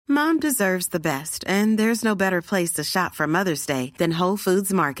Mom deserves the best, and there's no better place to shop for Mother's Day than Whole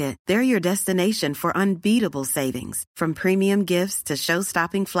Foods Market. They're your destination for unbeatable savings, from premium gifts to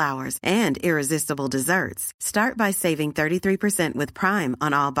show-stopping flowers and irresistible desserts. Start by saving 33% with Prime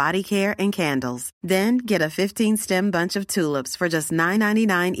on all body care and candles. Then get a 15-stem bunch of tulips for just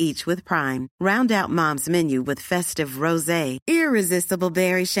 $9.99 each with Prime. Round out Mom's menu with festive rosé, irresistible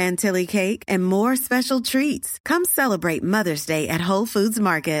berry chantilly cake, and more special treats. Come celebrate Mother's Day at Whole Foods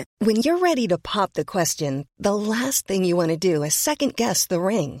Market. When you're ready to pop the question, the last thing you want to do is second-guess the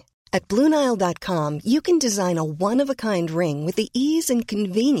ring. At BlueNile.com, you can design a one-of-a-kind ring with the ease and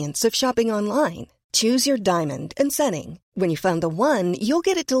convenience of shopping online. Choose your diamond and setting. When you find the one, you'll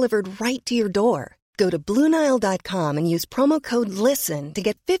get it delivered right to your door. Go to BlueNile.com and use promo code LISTEN to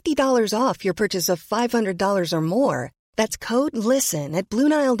get $50 off your purchase of $500 or more. That's code LISTEN at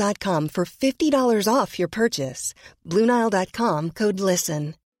BlueNile.com for $50 off your purchase. BlueNile.com, code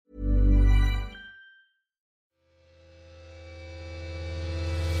LISTEN.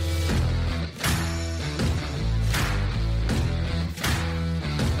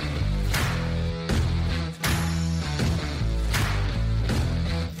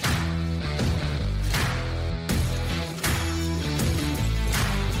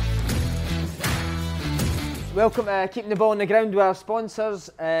 Welcome to Keeping the Ball on the Ground with our sponsors,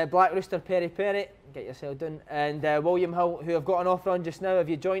 Black Rooster Peri Peri, get yourself done, and William Hill, who have got an offer on just now. If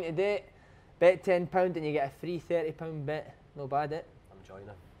you join today, bet £10 and you get a free £30 bet. No bad, eh? I'm joining.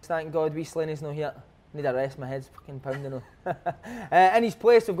 Thank God wee Slaney's not here. Need a rest, my head's fucking pounding on. In his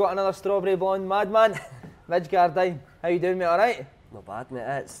place, we've got another strawberry blonde madman, Midge Gardine. How you doing, mate? Alright? Not bad, mate.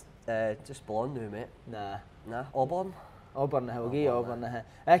 It's just blonde now, mate. Nah. Auburn. Auburn, I'll give you Auburn.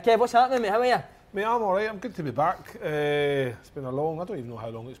 Kev, what's happening, mate? How are you? Mate, I'm alright, I'm good to be back. It's been a long, I don't even know how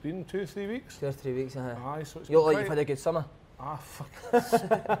long it's been, 2-3 weeks? 2 or 3 weeks, Aye, so it's you look been like you've had a good summer. Fuck.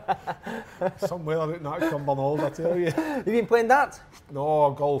 Somewhere out in that Cumbernauld, I tell you. You been playing darts?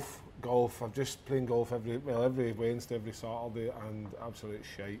 No, golf. I'm just playing golf every Wednesday, every Saturday, and absolute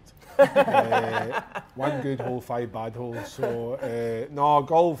shite. One good hole, 5 bad holes. So, no,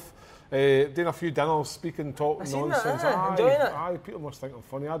 golf. Doing a few dinners, speaking, talking nonsense. Enjoying it? Aye, people must think I'm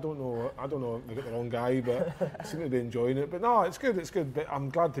funny. I don't know if they got the wrong guy, but I seem to be enjoying it. But no, it's good. But I'm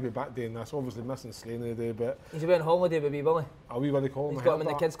glad to be back doing this. Obviously missing Slaney today, but he's away on holiday with wee Willie. Are we what they call him? He's got him in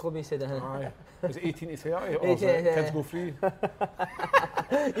the kids club, he said. Aye. Is it 18 to 30 or is it kids go free?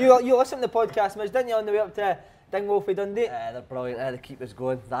 You listened to the podcast, Midge, didn't you, on the way up to Dingwall Dundee? They're brilliant. They keep us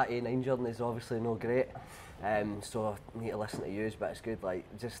going. That A9 journey is obviously no great. So I need to listen to yous, but it's good. Like,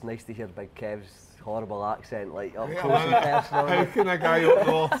 just nice to hear Big Kev's horrible accent, like up close and personal. How can a guy up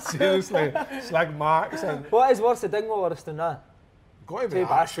north seriously slag my accent? What is worse, the Dingwall or Stunna? Got to be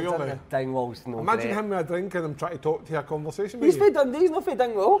that, surely. Dingwall's no Imagine great. him with a drink and I'm trying to talk to you a conversation. He's from Dundee, he's not from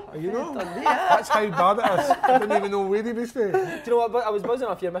Dingwall. You know, that's how bad it is. I didn't even know where he was from. Do you know what? I was buzzing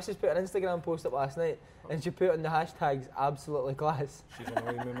off your missus put an Instagram post up last night, and she put on the hashtags absolutely class. She's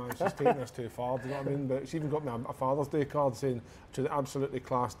annoying me, man. She's taking this too far, do you know what I mean? But she even got me a Father's Day card saying, to the absolutely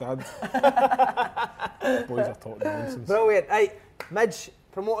class dad. Boys are talking nonsense. Brilliant. Right, Midge,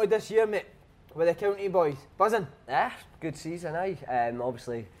 promoted this year, mate, with the county boys. Buzzing? Yeah, good season, aye.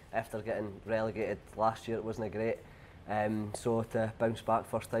 Obviously, after getting relegated last year, it wasn't great. So to bounce back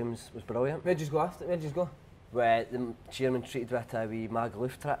first time was brilliant. Where'd you go after? Where the chairman treated with a wee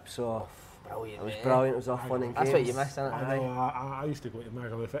Magaluf trip, so brilliant, it was brilliant. It was all fun and games. That's what you missed, isn't it? I used to go to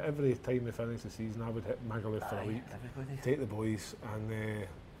Magaluf. Every time we finished the season, I would hit Magaluf for a week. Everybody. Take the boys and...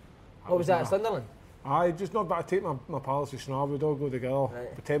 what was that, at Sunderland? Aye, just not, but I take my pals to Schnarr, we'd all go together,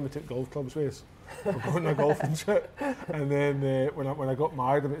 pretend we took golf clubs with us. We're going on a golfing trip. And then when I got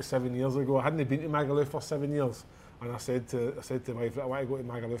married about 7 years ago, I hadn't been to Magaluf for 7 years. And I said to my wife, I want to go to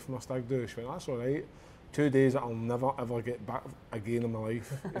Magaluf for my stag do. She went, that's all right. 2 days that I'll never ever get back again in my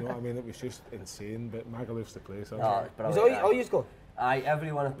life. You know what I mean? It was just insane, but Magaluf's the place. Oh, Was all you go? Aye,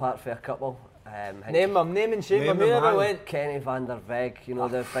 everyone apart for a couple. Name and shame them. Who never went? Kenny van der Weg, you know,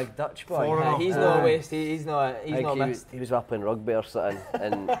 the big Dutch boy. He's not a waste. He's not missed. He was up playing rugby or something,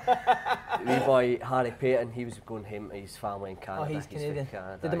 and wee boy Harry Payton, he was going home to his family in Canada. Oh, he's Canadian.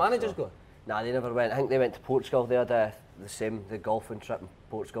 Canada, Did the managers go? Nah, they never went. I think they went to Portugal. They had the golfing trip in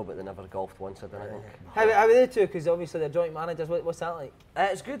Portugal, but they never golfed once, I don't think. How are they two? Because obviously they're joint managers. What's that like?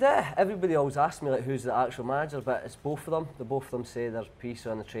 It's good, Everybody always asks me like who's the actual manager, but it's both of them. The both of them say their piece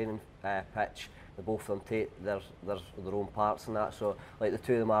on the training pitch. The both of them take their own parts and that. So like the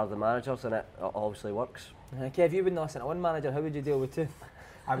two of them are the managers, and it obviously works. Kev, you wouldn't listen to one manager. How would you deal with two?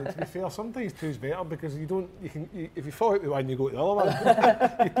 And to be fair, sometimes two's better because if you fall out with one, you go to the other one.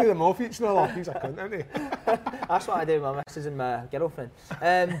 You play them off each other. He's a cunt, isn't he? That's what I do with my missus and my girlfriend.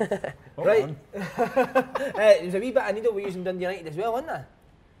 Right. There was a wee bit of needle we used in Dundee United as well, wasn't there?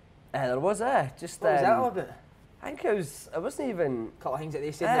 There was, just... What was that all about? I think it wasn't even... A couple of things that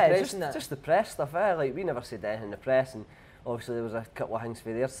they said in the press and that. Just the press stuff, like we never said anything in the press, and obviously there was a couple of things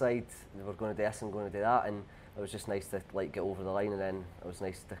for their side. They were going to do this and going to do that, and it was just nice to like get over the line, and then it was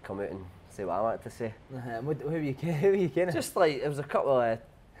nice to come out and say what I wanted to say. Who were you kidding? Just like, it was a couple of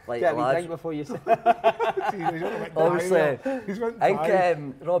like Get a wee lads. drink before you say. Obviously, I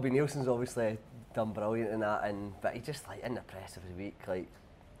think Robbie Nielsen's obviously done brilliant in that, but he just like in the press every week, like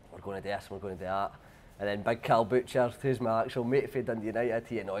we're going to do this, we're going to do that. And then Big Cal Butcher, who's my actual mate for Dundee United,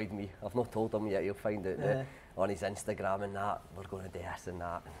 he annoyed me. I've not told him yet, he'll find out that on his Instagram and that, we're going to do this and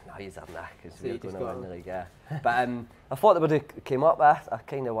that. And now he's our neck, because we're going to win the league, yeah. But I thought they would have came up with. I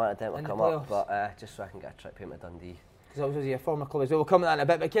kind of wanted them to come up, but just so I can get a trip home to Dundee. Because obviously your former club as well. We'll come to that in a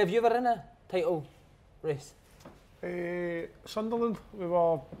bit. But Kev, you ever in a title race? Sunderland, we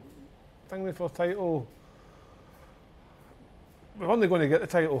were thinking for title. We were only going to get the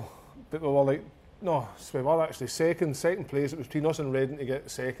title, but we were like, no, so we were actually second place. It was between us and Reading to get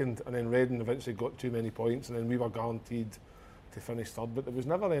second, and then Reading eventually got too many points, and then we were guaranteed to finish third. But there was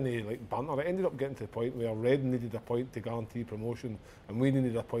never any like banter. It ended up getting to the point where Reading needed a point to guarantee promotion, and we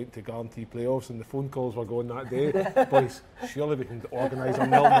needed a point to guarantee playoffs. And the phone calls were going that day, boys, surely we can organise a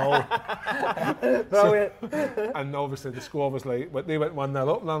 0-0. Brilliant. And obviously the score was like, they went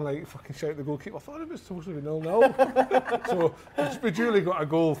 1-0 up, and I'm like, fucking shout the goalkeeper. I thought it was supposed to be 0-0. So we duly got a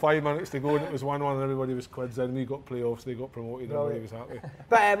goal, 5 minutes to go, and it was 1-1, and everybody was quids in. We got playoffs, they got promoted, and everybody was happy.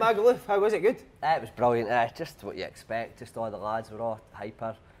 But Magaluf, how was it? Good? It was brilliant. Just what you expect. Just all the lads were all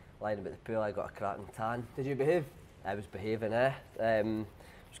hyper, lying about the pool. I got a cracking tan. Did you behave? I was behaving, It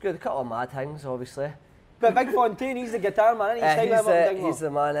was good. A couple of mad things, obviously. But Big Fontaine, he's the guitar man, isn't he? He's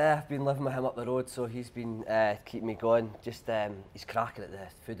the man. I've been living with him up the road, so he's been keeping me going. Just he's cracking at the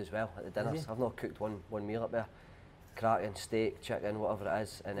food as well, at the dinners. I've not cooked one meal up there. Cracking steak, chicken, whatever it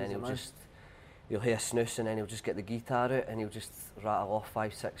is, and then you'll hear a snooze, and then he'll just get the guitar out and he'll just rattle off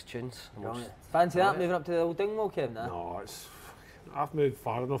 5-6 tunes. Fancy that, moving up to the old Dingwall, Kev? No, I've moved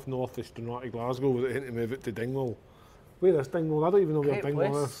far enough north to Stronach, Glasgow, without having to move it to Dingwall. Where is Dingwall? I don't even know where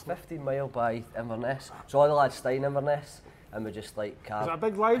Dingwall is. 15 mile by Inverness. So all the lads stay in Inverness, and we just like Is it a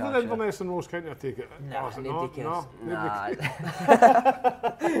big line in Inverness and Ross County, I take it? No, nobody cares. Nah.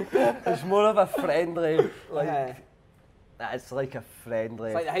 It's more of a friendly, like... It's like a friendly...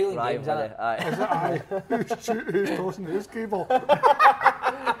 It's like the Highland Games, isn't it? Is it? Aye. Who's tossing his cable?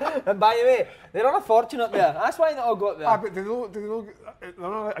 And by the way, they're on a fortune up there. That's why they all got there. But do they know they're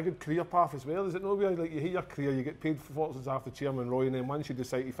on a good career path as well? Is it no where like you hit your career, you get paid for fortunes after Chairman Roy, and then once you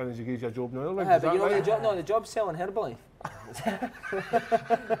decide to finish, he gives you a job now? But you know the job's selling Herbalife.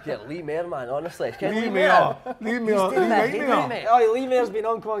 Yeah, Lee Mayer, man, honestly. Lee Mayer. Oh, Lee Mayer's been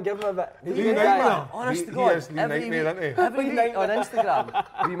on, come on, give him a bit. Lee Nightmare. Honest to God. He is Lee Nightmare, isn't he? Every week on Instagram,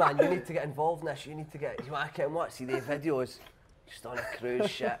 Lee man, you need to get involved in this, you need to get... You want to come watch, see the videos? Just on a cruise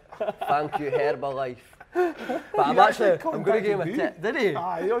ship. Thank you, Herbalife. But I'm going to give him a tip. Did he?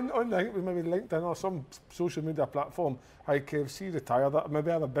 Aye, on I think it was maybe LinkedIn or some social media platform. Hi, KFC retired.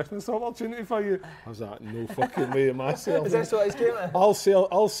 Maybe I have a business opportunity for you. I was like, no fucking way, myself. Is this what he's came at? I'll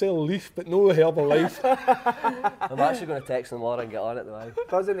sell Leaf, but no Herbalife. I'm actually going to text him Laura and get on it though.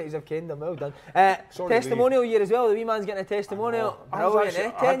 Buzzing that he's of Kingdom, well done. Testimonial year as well, the wee man's getting a testimonial. Brilliant,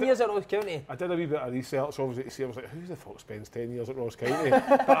 eh? 10 years at Ross County. I did a wee bit of research, obviously, to see. I was like, who the fuck spends 10 years at Ross County?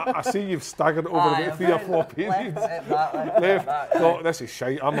 But I see you've staggered it over about 3 or 4 pages. Left. Thought, this is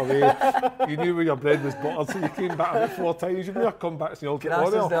shite, I'm away. You knew where your bread was buttered, so you came back about 4 times. You've never come back to the old Grass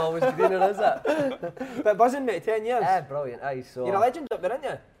is the always greener, is it? But buzzing, mate, 10 years. Yeah, brilliant. Aye, so you're a legend up there, aren't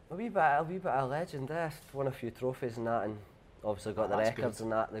you? A wee bit of a legend, won a few trophies and that, and obviously got the records good.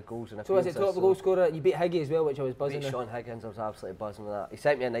 And that, the goals and appearances. So is it top goal scorer? You beat Higgy as well, which I was buzzing with. Sean Higgins, I was absolutely buzzing with that. He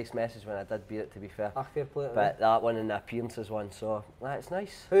sent me a nice message when I did beat it, to be fair. Fair play. But that one and the appearances one, so that's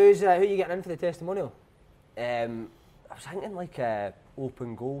nice. Who are you getting in for the testimonial? I was thinking like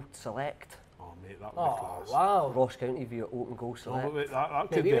Open Goal Select. Oh mate, that would be class. Wow. Ross County via Open Goal Select. Oh,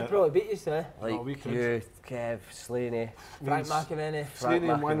 that could we would probably beat you, sir. Like you, Kev, Slaney, Frank McAvenny. Slaney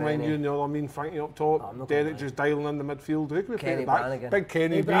and one wing, you know what I mean, Frankie up top, Derek just dialing in the midfield. Who could we play back? Big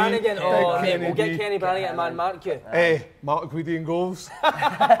Kenny Brannigan. Oh, mate, we'll get Kenny Brannigan and man mark you. Mark Guidi in goals.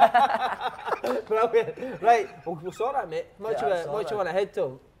 Brilliant. Right, we'll sort that, mate. How much you want to head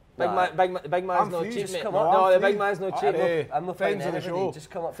to? Big man's no cheap, mate. No, the big man's no cheap. I'm not friends of the show. Just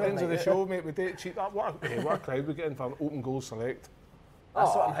come up friends of the show, mate. We date cheap. What a crowd we get in for an Open Goal Select.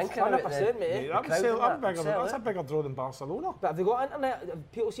 That's what I'm thinking about. 100%, mate. That's a bigger draw than Barcelona. But have they got internet?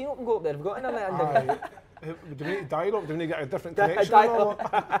 Have people seen Open go up there? Have they got internet? Under Do we need to dial up? Do we need to get a different connection? How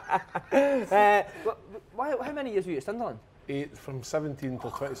many years were you at Sunderland? 8 from 17 to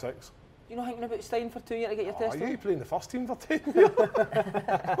 26. You know thinking about staying for 2 years to get your test? You playing the first team for 10 years.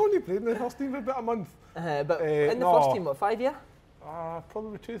 I only played in the first team for about a month. But in the first team, what, 5 years?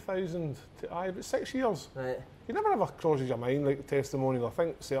 Probably 2000 to about 6 years. Right. You never ever crosses your mind like testimonial. I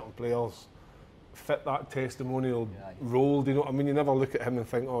think certain players fit that testimonial role. Do you know what I mean? You never look at him and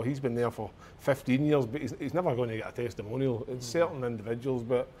think, oh, he's been there for 15 years, but he's never going to get a testimonial. It's certain individuals,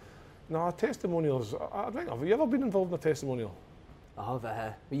 but no, testimonials. I think, have you ever been involved in a testimonial? I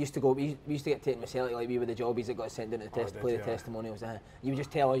have. We used to get taken with Celtic, like we were the jobbies that got sent into the play the testimonials. You would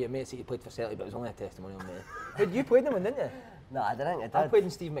just tell all your mates that you played for Celtic, but it was only a testimonial, mate. You played them, didn't you? No, I didn't. I played in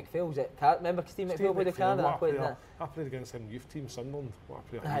Steve McPhail's remember Steve McPhail played the Canada? I played against him youth team Sunderland.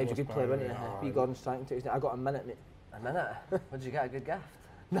 He was a good player, wasn't he? B. Gordon Strachan took his name. I got a minute, mate. A minute? What did you get? A good gift?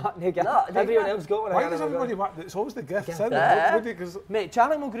 No gift. Everyone else got one. Why does everybody want? It's always the gift, isn't it? Mate,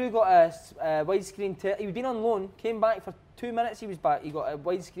 Charlie Mulgrew got a widescreen telly. He'd been on loan, came back for 2 minutes. He was back. He got a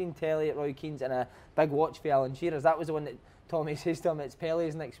widescreen telly at Roy Keane's and a big watch for Alan Shearer's. That was the one that Tommy says to him, it's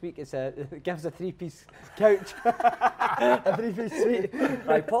Pele's next week. It gives a 3-piece couch, a 3-piece suite.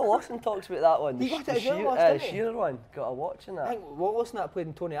 Right, Paul Lawson talks about that one. He got it as well, didn't he? Shearer one, got a watch in that. I think Wallace and that played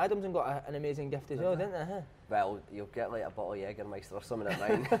in Tony Adams and got an amazing gift as well, didn't they? Well, you'll get like a bottle of Jägermeister or something at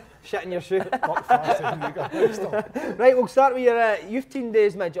mine. Shit in your shoe. Right, Right, we'll start with your youth team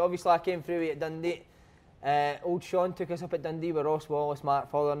days, Midge. Obviously, I came through at Dundee. Old Sean took us up at Dundee with Ross Wallace, Mark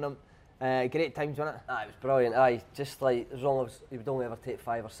following them. Great times, wasn't it? It was brilliant. Just like, as long as he would only ever take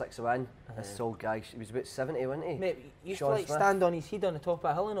 5 or 6 a win. This old guy, he was about 70, wasn't he? Mate, he used to like stand on his head on the top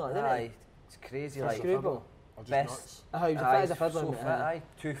of a hill and all that, didn't he? It's crazy. For like screwball. Best. He was as fit as a fiddler. So fit,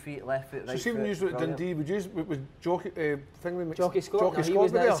 2 feet, left foot, right so even you at Dundee, would you with Jockey Scott? Jockey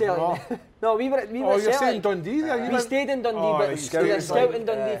Scott there? No, we were at Celtic. You're saying Dundee there? We stayed in Dundee, but we were scouting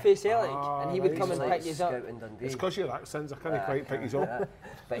Dundee for Celtic, and he would come and pick us up. It's because your accents, I can't quite pick you up.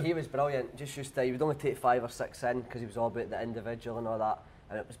 But he was brilliant. Just used to, he would only take 5 or 6 in because he was all about the individual and all that.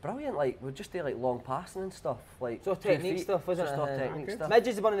 And it was brilliant. Like, we'd just do like long passing and stuff. Like, so technique stuff, wasn't it? Technique stuff. Midge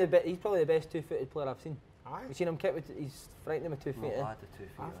is one of the best. He's probably the best 2-footed player I've seen. Aye. You've seen him kick with, he's frightening with 2 feet.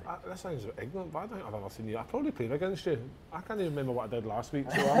 That sounds ignorant, but I don't think I've ever seen you. I probably played against you. I can't even remember what I did last week,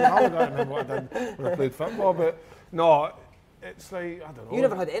 so I don't remember what I did when I played football. But no, it's like, I don't know. You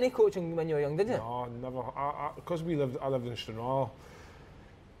never had any coaching when you were young, did you? No, never. Because I lived in Stranraer.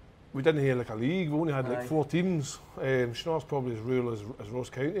 We didn't have like a league. We only had like 4 teams. Stranraer's probably as rural as Ross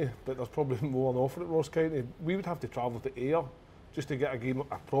County, but there's probably more on offer at Ross County. We would have to travel to Ayr just to get a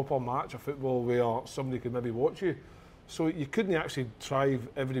proper match of football where somebody could maybe watch you. So you couldn't actually drive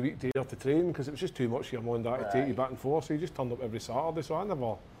every week to Ayr to train because it was just too much for your mum and dad to take you back and forth. So you just turned up every Saturday. So I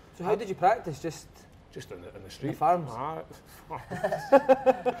never. So how did you practice? Just in the street. The farms?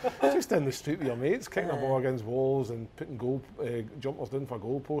 Just in the street with your mates, kicking the ball against walls and putting jumpers down for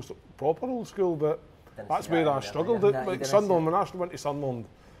goal posts. Proper old school, but that's where I struggled. Like Sunderland, when I went to Sunderland,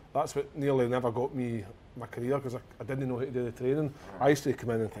 that's what nearly never got me my career because I didn't know how to do the training. I used to come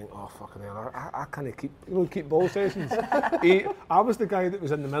in and think, oh fucking hell, I can't keep ball sessions. I was the guy that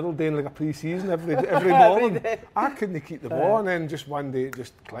was in the middle doing like a pre-season every morning. I couldn't keep the ball, and then just one day it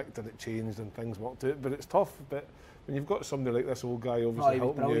just clicked and it changed and things worked out. But it's tough. But when you've got somebody like this old guy obviously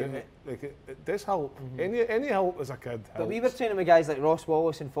helping you, it does help. Any help as a kid helps. But we were training with guys like Ross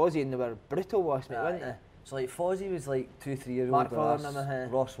Wallace and Fozzie, and they were brutal, mate, weren't they? So like Fozzie was like 2-3 years Mark older.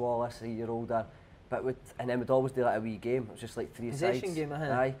 Ross Wallace a year older. And then we'd always do like a wee game. It was just like 3 sides. Possession game,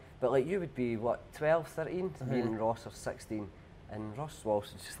 Aye. But like you would be, what, 12, 13? Me and Ross are 16. And Ross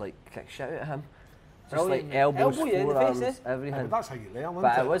Wallace would just like kick shit at him. Just like elbows, forearms, everything. But that's how you learn,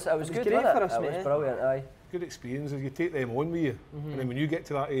 but it was good, great for us, it mate. was brilliant, aye. Good experiences. You take them on with you. And then when you get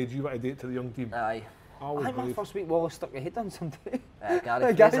to that age, you want to do it to the young team. Aye. I think my first week Wallace stuck your head on something.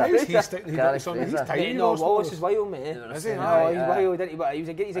 Gary Fraser. He's sticking his head on something. He's tiny. No, Wallace is wild, mate. Is he? Oh, he's wild, isn't he? But he's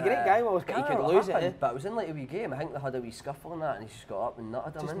a great guy, Wallace, but he could lose it. But it was in like a wee game. I think they had a wee scuffle and that, and he just got up and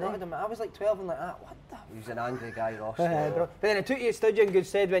nutted him. Just nutted him. I was like 12 and like, what the? He was an angry guy, Ross. But then it took you, stood you in good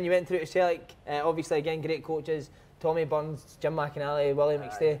stead when you went through to Celtic. Obviously, again, great coaches. Tommy Burns, Jim McInally, William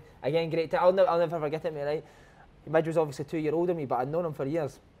McStay. Again, great. I'll never forget it, mate, right? Midge was obviously 2 years older than me, but I'd known him for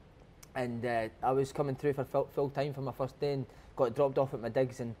years. And I was coming through for full time for my first day and got dropped off at my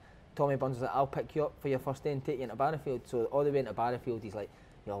digs, and Tommy Burns was like, I'll pick you up for your first day and take you into Barrowfield. So all the way into Barrowfield, he's like,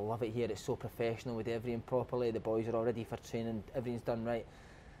 you'll love it here, it's so professional, we do everything properly, the boys are all ready for training, everything's done right.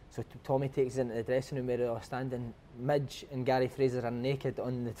 So Tommy takes us into the dressing room where they are standing. Midge and Gary Fraser are naked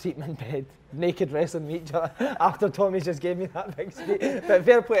on the treatment bed, naked wrestling with each other. After Tommy just gave me that big speech. But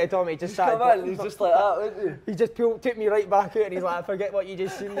fair play to Tommy, he just sat. Come on, he's just like that, wasn't he? He just took me right back out and he's like, I forget what you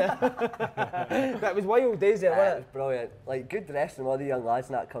just seen there. That was wild days there, It wasn't was brilliant. Like, good wrestling, all the young lads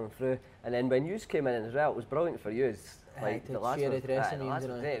and that coming through. And then when yous came in as well, it was brilliant for yous. Like, to the lads share were, the dressing the rooms lads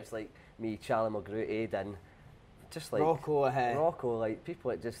and were all. great. It was like me, Charlie McGrew, Aidan, just like Rocco, like people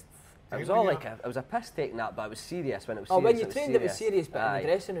that just. It was Yeah, all yeah. like it was a piss taking that, but it was serious when it was Oh, serious. when you trained it was serious, but in Aye. the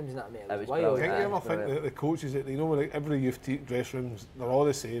dressing rooms and that, mate, it was was wild. I brilliant. think you Yeah, ever think brilliant. that the coaches, that like every youth team dressing rooms, they're all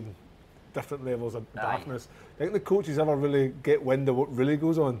the same, different levels of darkness. I think the coaches ever really get wind of what really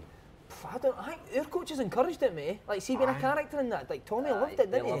goes on. I think their coaches encouraged it, mate. Like, see, being a character in that. Like, Tommy loved it,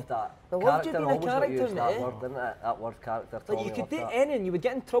 didn't They he? loved that. They loved you Character being a always got character, used, that mate. word, didn't it? That word, character. Like, Tommy you could loved do that. anything, you would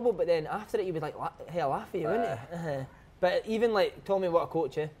get in trouble, but then after it, you would like, hell, laugh at you, wouldn't you? But even like, Tommy, what a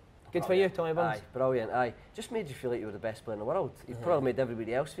coach, eh? Good for you, Tommy Burns. Aye, brilliant, aye. Just made you feel like you were the best player in the world. He probably made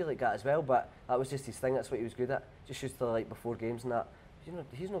everybody else feel like that as well, but that was just his thing, that's what he was good at. Just used to, like, before games and that,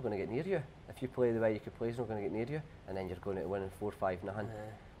 he's not going to get near you. If you play the way you could play, he's not going to get near you, and then you're going to win in 4-5 nothing.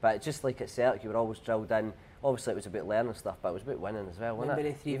 But just like at Celtic, you were always drilled in. Obviously, it was about learning stuff, but it was about winning as well, wasn't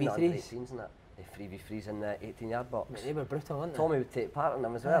Remember it? the Even 3v3s? under 18s and that. The 3v3s in the 18-yard box. Mate, they were brutal, weren't they? Tommy would take part in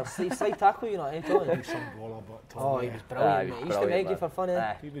them as well. Slide tackle, you know, eh, Tommy? Some baller, but Oh, he was brilliant, mate. He used to make you for fun, eh?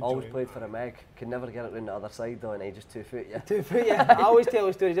 Aye, He would always join. played for a Meg. Could never get it round the other side though, and he just 2-foot you. 2 foot, yeah. I always tell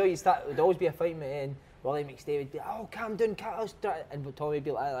the stories, there'd always be a fight, mate, and Willie McStay would be like, oh, calm down, and Tommy would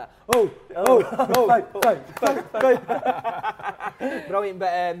be like that. Fight. Brilliant,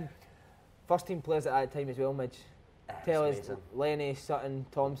 but first team players at that time as well, Midge. Tell us, amazing. Lenny, Sutton,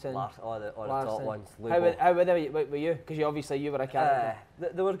 Thompson, All the top Larson. ones. How were they were you? Because you were a character.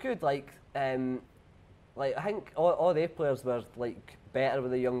 They were good. Like I think all the players were like better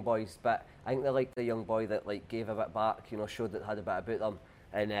with the young boys, but I think they liked the young boy that like gave a bit back. You know, showed that had a bit about them,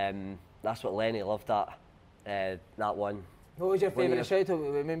 and that's what Lenny loved. That one. What was your When favourite shout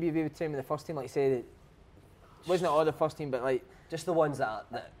out? Maybe you would say in the first team, like say that wasn't it all the first team, but like. Just the ones that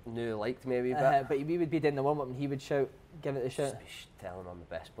knew liked me a wee bit. But we would be doing the warm up and he would shout, give it a shout. Just tell him I'm the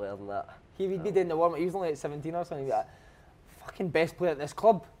best player than that. He would be doing the warm up. He was only at 17 or something. He'd be like, fucking best player at this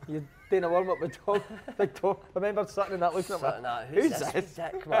club. You're doing a warm up with Tom. Like Tom. I remember sitting in that looking at Something me. like, Who's who's this this? wee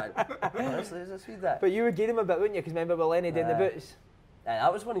dick, man? Honestly, who's this wee dick? But you would give him a bit, wouldn't you? Because remember with Lenny doing the boots.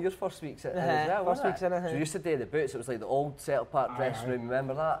 That was one of your first weeks in as well, first wasn't weeks it? in, So you used to do the boots, it was like the old Settle Park dressing room,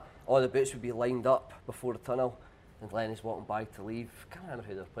 remember that? All the boots would be lined up before the tunnel, and Lenny's walking by to leave. I can't remember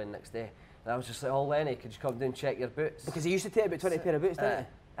who they were playing next day. And I was just like, oh Lenny, could you come down and check your boots? Because he used to take about 20 pair of boots, didn't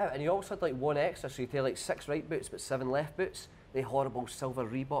he? And he also had like one extra, so he'd take like 6 right boots but 7 left boots. They horrible silver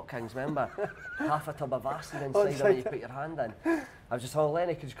Reebok kings, remember? Half a tub of Vaseline inside them when you put your hand in. I was just, oh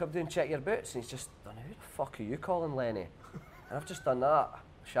Lenny, could you come down and check your boots? And he's just done, who the fuck are you calling Lenny? And I've just done that.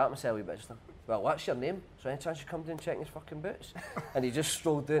 Shat myself a wee bit, just done, well, what's your name? Is there any chance you come down and check his fucking boots? And he just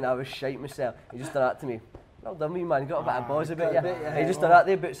strolled down, I was shite myself. He just done that to me. Well done, wee man, got a bit of buzz about you. He just done that,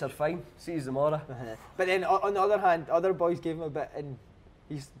 their boots are fine. See you tomorrow. But then on the other hand, other boys gave him a bit in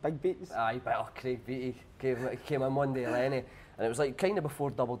his big beats. Aye, but Craig Beattie came in one day, Lenny, and it was like kind of before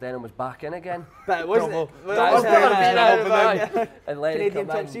Double Denim was back in again. But it wasn't. And Lenny Canadian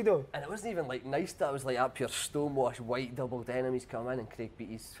come in, tuxedo. and it wasn't even like nice. That was like that pure stonewashed white Double Denim. He's come in, and Craig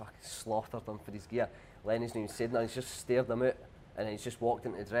Beattie's fucking slaughtered him for his gear. Lenny's not even said nothing. He's just stared him out. And then he's just walked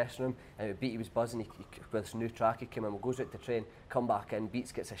into the dressing room, and Beattie was buzzing. He with this new track, he came in, goes out to train, come back in,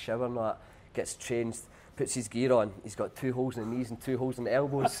 Beats gets a shower and all that, gets changed, puts his gear on. He's got 2 holes in the knees and 2 holes in the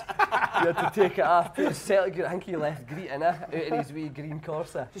elbows. He had to take it off, put his Celtic gear, I think he left greeting out in his wee green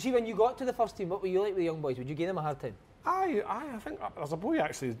Corsa. So see, when you got to the first team, what were you like with the young boys? Would you give them a hard time? I think there's a boy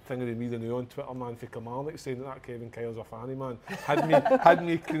actually thinking me the new on Twitter, man, for Kilmarnock, saying that Kevin Kyle's a fanny, man. Had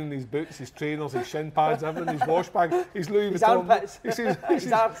me cleaning his boots, his trainers, his shin pads, everything, his wash bag, his Louis Vuitton. Armpits.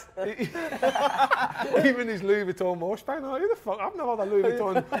 His arms. Even his Louis Vuitton wash bag. No, who the fuck? I've never had a Louis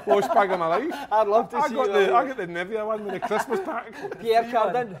Vuitton wash bag in my life. I'd love to see you. I got the Nivea one with the Christmas pack. Pierre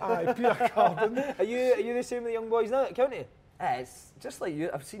Cardin. Aye, Pierre Cardin. Are you the same with the young boys now at County? It's just like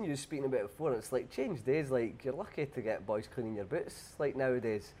you. I've seen you speaking about it before. And it's like changed days. Like you're lucky to get boys cleaning your boots. Like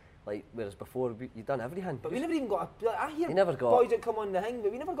nowadays, like whereas before you done everything. But we never even got a. Like, I hear You never got- boys that come on the thing,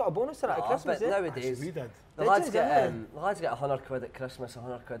 but we never got a bonus for that at Christmas. but eh? nowadays We did. the lads get £100 at Christmas,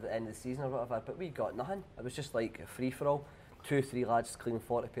 £100 at the end of the season or whatever. But we got nothing. It was just like a free for all. 2-3 lads cleaning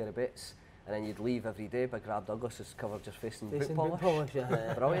 40 pair of boots. And then you'd leave every day by Grab Douglas has covered your face in boot polish.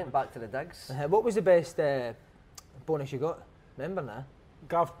 Yeah. Brilliant, back to the digs. What was the best bonus you got? Remember now?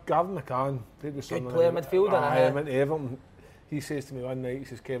 Gavin McCann, played with Good Sunderland. player, midfielder, Aye, went to Everton. he says to me one night, he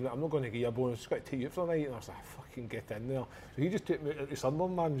says, Kevin, I'm not going to give you a bonus, I've just got to take you out for the night. And I was like, fucking get in there. So he just took me out to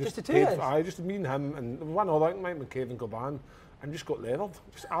Sunderland, man. Just the two of us? Just me and him, and one other mate with Kevin Coban, and just got leathered.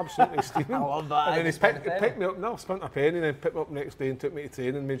 Just absolutely steaming. I love that. And then he picked me up, no, spent a penny, and then picked me up next day and took me to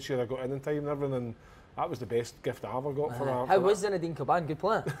training, made sure I got in time and everything. And that was the best gift I ever got for that. How was Zinedine Coban? Good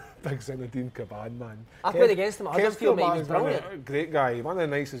player? Big Zinedine Coban, man. I played against him at Huddersfield, mate. He was brilliant. Great guy, one of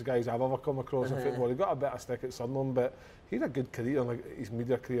the nicest guys I've ever come across in football. He got a bit of stick at Sunderland, but he had a good career. Like his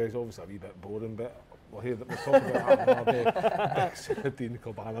media career is obviously a wee bit boring, but we'll talk about that another day. Big Zinedine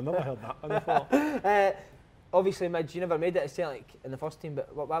Coban. I never heard that one before. Obviously, Midge, you never made it to Celtic in the first team,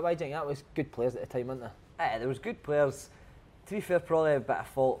 but why do you think that was good players at the time, weren't they? There was good players. To be fair, probably a bit of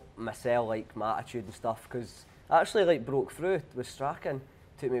fault myself, like my attitude and stuff, because I actually like broke through with Strachan.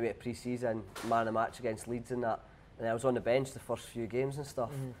 Took me about pre-season, man of the match against Leeds and that, and I was on the bench the first few games and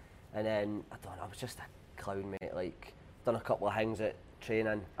stuff. And then I don't know, I was just a clown, mate. Like done a couple of things at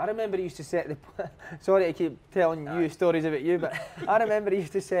training. I remember he used to set the. Sorry to keep telling you stories about you, but I remember he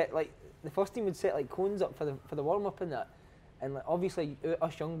used to set like the first team would set like cones up for the warm up and that, and like, obviously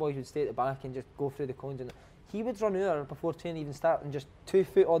us young boys would stay at the back and just go through the cones and. He would run out before training even start and just 2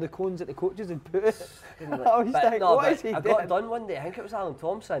 foot all the cones that the coaches had put it. I got done one day, I think it was Alan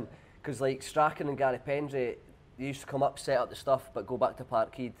Thompson, because like Strachan and Gary Pendry, they used to come up, set up the stuff, but go back to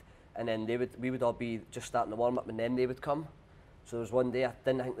Parkhead, and then we would all be just starting the warm up, and then they would come. So there was one day I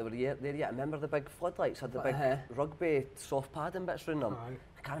didn't think they were there yet. I remember the big floodlights had the big rugby soft padding bits around them.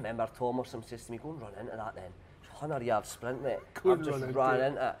 I can't remember. Tom or some says to me, "Go and run into that then." 100-yard sprint, mate. I've just ran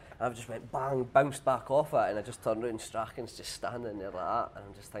into it, and I've just went bang, bounced back off it, and I just turned around and Strachan's just standing there like that, and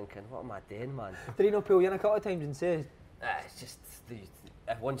I'm just thinking, what am I doing, man? Did he not pull you in a couple of times and say? It's just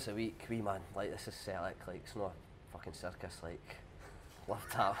once a week, wee man, like this is Celtic, like it's not a fucking circus, like love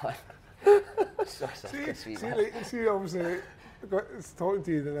that one. So circus, wee man. See, obviously, it's talking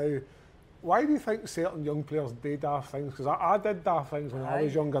to you now. Why do you think certain young players do daft things? Because I did daft things when I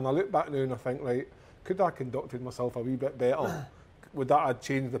was younger, and I look back now and I think, like, could I have conducted myself a wee bit better? Would that have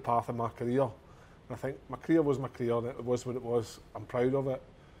changed the path of my career? And I think my career was my career, and it was what it was. I'm proud of it.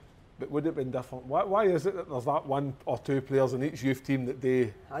 But would it have been different? Why is it that there's that 1 or 2 players in each youth team that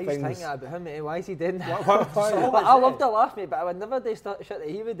do I used to think that about him, mate. Why is he doing that? Why? I loved to laugh, mate, but I would never do shit that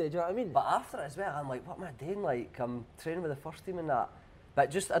he would do, do you know what I mean? But after it as well, I'm like, what am I doing? Like, I'm training with the first team and that.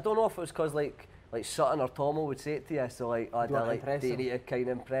 But just, I don't know if it was because like Sutton or Tomo would say it to you, so like, oh, do you need to kind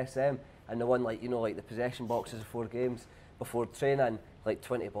of impress them? And the one, like, you know, like the possession boxes before games, before training, like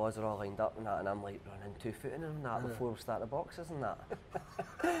 20 boys are all lined up and that, and I'm like running 2-footing and that before we start the boxes and that.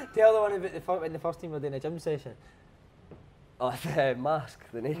 Tell the one about when the first team were doing a gym session. Oh, the mask,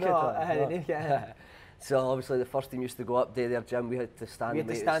 the naked one. The naked. So obviously the first team used to go up, do their gym, we had to stand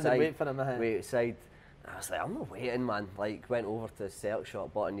and wait for them. Wait outside. I was like, I'm not waiting, man. Like, went over to the Celtic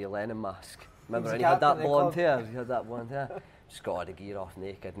shop, bought a Neil Lennon mask. Remember when he had that blonde hair? He had that blonde hair. Just got all the gear off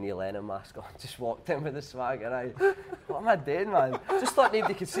naked, Neil Lennon mask on, just walked in with the swagger eye. What am I doing, man? Just thought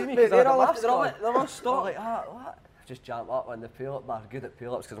nobody could see me because I had a mask on. They're all stopped. Like, what? Just jump up on the pull-up bar, good at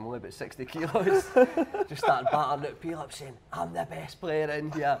pull-ups because I'm only about 60 kilos. Just started battering out pull-ups saying, I'm the best player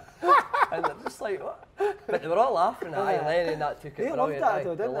in here. And they're just like, what? But they were all laughing at Lenny and that took it brilliant. They loved that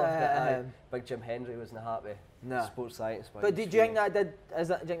though, didn't they? Big Jim Hendry wasn't happy. No. Sports science. But did you think that do you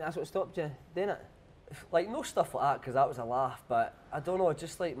think that's what stopped you doing it? Like, no stuff like that, because that was a laugh, but I don't know,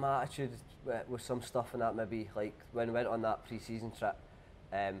 just like my attitude with some stuff and that, maybe, like when we went on that pre-season trip,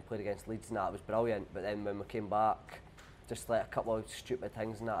 played against Leeds and that, it was brilliant, but then when we came back, just like a couple of stupid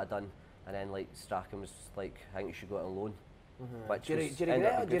things and that I done, and then like Strachan was like, I think you should go out on loan. Which do you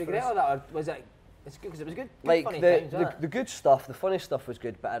regret all that, or was it, it's good, because it was good like funny the good stuff, the funny stuff was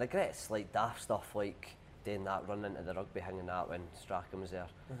good, but I regret like daft stuff like doing that, running into the rugby hanging that when Strachan was there.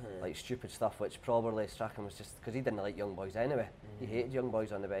 Like stupid stuff, which probably Strachan was just, because he didn't like young boys anyway. He hated young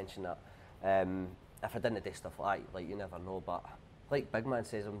boys on the bench and that. If I didn't do stuff like that, like you never know, but like Big Man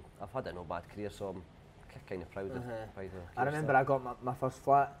says, I've had a no bad career, so I'm kind of proud of I remember I got my first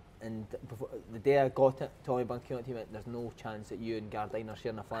flat, and before, the day I got it, Tommy Bunn came up to me and went, there's no chance that you and Gardine are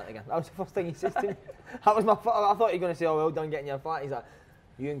sharing a flat again. That was the first thing he said to me. That was I thought you were going to say, oh, well done getting your flat. He's like,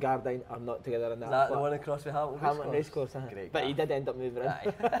 you and Gardine are not together in that. Is that the one across with Hamilton Racecourse? But he did end up moving in.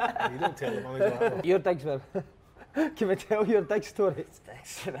 You don't tell the manager that. Your digs were... Can we tell your dig stories?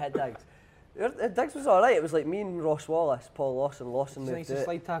 Diggs was alright. It was like me and Ross Wallace, Paul Lawson moved nice to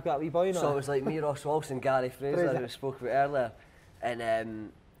slide tackle that wee boy, so it was like me, Ross Wallace and Gary Fraser, who we spoke about earlier.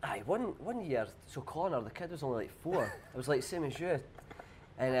 And one year, so Connor, the kid was only like 4. It was like same as you.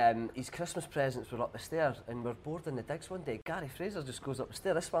 And his Christmas presents were up the stairs, and we're bored in the digs one day. Gary Fraser just goes up the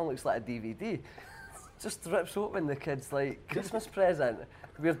stairs. This one looks like a DVD. just rips open the kid's like Christmas present.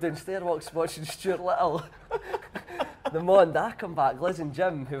 We're doing stairwalks watching Stuart Little. The mum and dad come back, Liz and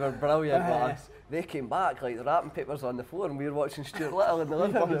Jim, who were brilliant with us, they came back like the wrapping papers on the floor and we were watching Stuart Little in the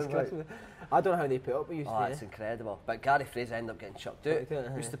living room. Like. I don't know how they put up with you. Oh, it's incredible. But Gary Fraser ended up getting chucked out.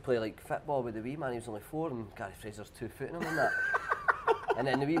 He used to play like football with the wee man, he was only 4 and Gary Fraser's 2 foot in him and that. And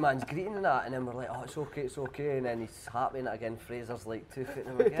then the wee man's greeting and that, and then we're like, oh, it's okay, and then he's happening it again, Fraser's like 2 foot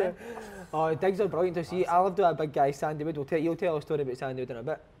in him again. Oh, digs are brilliant to see. I lived with a big guy, Sandy Wood. You'll tell a story about Sandy Wood in a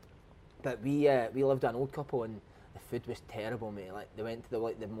bit. But we lived with an old couple and the food was terrible, mate. Like they went to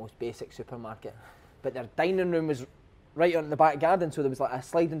the most basic supermarket, but their dining room was right on the back garden, so there was like a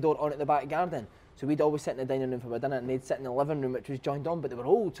sliding door on at the back garden. So we'd always sit in the dining room for our dinner, and they'd sit in the living room, which was joined on, but they were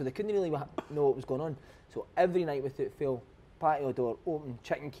old, so they couldn't really know what was going on. So every night without fail, patio door open,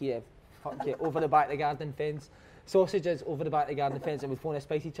 chicken Kiev, over the back of the garden fence, sausages over the back of the garden fence, and we'd phone a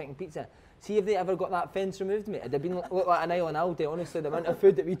spicy chicken pizza. See if they ever got that fence removed, mate. It'd have been looked like an island Aldi, honestly, the amount of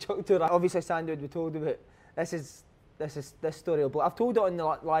food that we chucked to her. Obviously, Sandy would be told about. This story. I've told it on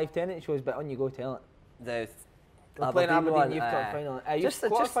the live tenant shows, but on you go, tell it. The We're playing Aberdeen one, Youth Cup final.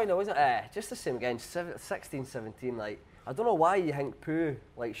 Just final, isn't it? Just the same again, 16, 17, like, I don't know why you think poo,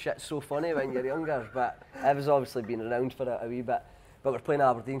 like, shit's so funny when you're younger, but it was obviously been around for a wee bit. But we're playing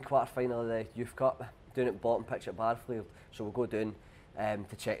Aberdeen quarter-final of the Youth Cup, doing it bottom pitch at Barfield, so we'll go down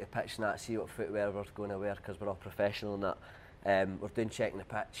to check the pitch and that, see what footwear we're going to wear, because we're all professional and that. We're doing checking the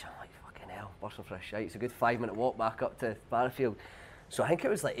pitch, I'm like, fucking hell, bursting for a shite. It's a good 5-minute walk back up to Barfield. So I think it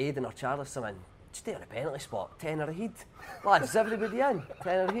was like Aiden or Charlie someone, just stay on a penalty spot, 10 or a heed. Lads, is everybody in?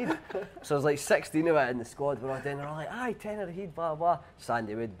 10 or a heed. So there's like 16 of it in the squad, we're all down there, all like, aye, 10 or a heed, blah, blah.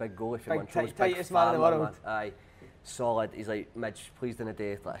 Sandy Wood, big goalie for Montrose, tightest man in the world. Man. Aye, solid. He's like, Midge, pleased in the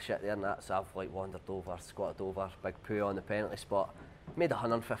day, like a shit there and that. So I've like wandered over, squatted over, big poo on the penalty spot. Made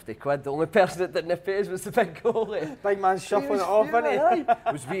 150 quid. The only person that didn't pay us was the big goalie. Big man shuffling it off,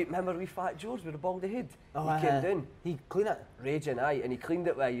 wasn't he? Remember wee fat George with the baldy head? Oh, he came down. He cleaned it? Raging, aye. And he cleaned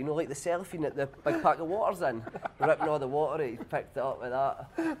it with, you know, like the cellophane that the big pack of water's in. Ripping all the water, he picked it up with that.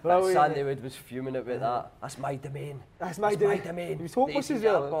 Sandy Wood was fuming about that. That's my domain. That's my domain. He was hopeless as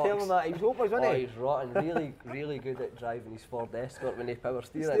well. Tell him that. He was hopeless, wasn't he? He's rotten. Really, really good at driving his Ford Escort when he power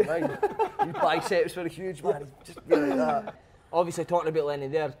steering. His biceps were huge, man. Just be like that. Obviously, talking about Lenny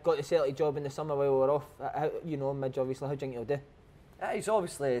there, got the Celtic job in the summer while we were off. You know, Midge, obviously, how do you think he'll do? He's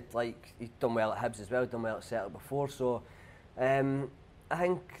obviously, like, he's done well at Hibs as well, done well at Celtic before, so I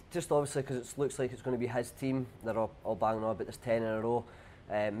think just obviously because it looks like it's going to be his team, they're all banging on about this 10 in a row.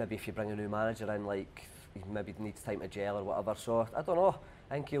 Maybe if you bring a new manager in, like, he maybe needs time to gel or whatever, so I don't know.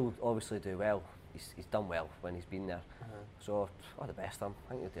 I think he'll obviously do well. He's done well when he's been there. So, all the best to him. I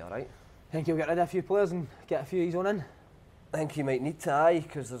think he'll do alright. Think he'll get rid of a few players and get a few of his own in? I think he might need to,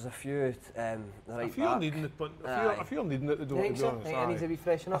 because there's a few right I feel back. needing it, but I feel needing it to do it, to be honest. Think he needs to be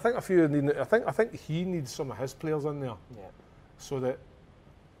fresh enough? I think a few needing it. I think he needs some of his players in there. Yeah. So that,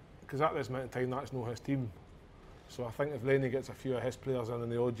 because at this moment in time, that's not his team. So I think if Lenny gets a few of his players in and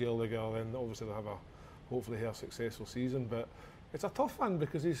they all gel together, then obviously they'll have hopefully a successful season. But it's a tough one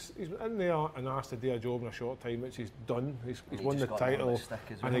because he's in there and asked to do a job in a short time, which he's done. He's won the title,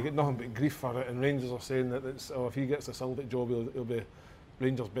 and he get nothing but grief for it. And Rangers are saying that if he gets the Celtic job, he'll be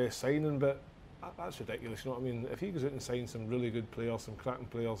Rangers' best signing. But that's ridiculous. You know what I mean? If he goes out and signs some really good players, some cracking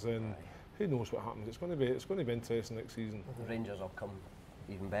players, then who knows what happens? It's going to be interesting next season. Rangers will come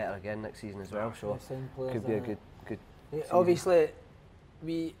even better again next season as well. So could be a good. Obviously,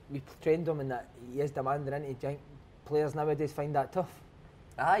 we trained him in that he is demanding, isn't he? Do you think players nowadays find that tough?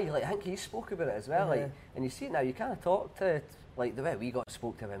 Aye, like I think he spoke about it as well. Like, and you see it now, you kind of talk to like the way we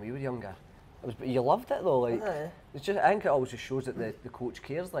spoke to when we were younger. You loved it though. Like it's just, I think it always just shows that the coach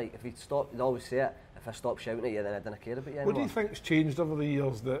cares. Like if he'd always say it. If I stop shouting at you, then I don't care about you anymore. What do you think's changed over the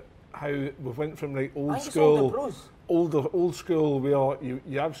years? That how we've went from like old school where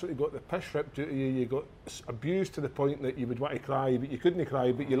you absolutely got the piss ripped out of you, you got abused to the point that you would want to cry, but you couldn't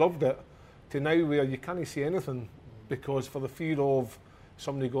cry, but you loved it. To now where you can't see anything because for the fear of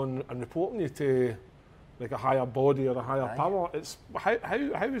somebody going and reporting you to like a higher body or a higher power. It's how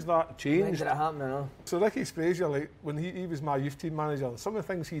has that changed? When did it happen, no? So Ricky Frazier, like when he was my youth team manager, and some of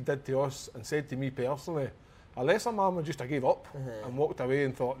the things he did to us and said to me personally, a lesser man would just I gave up and walked away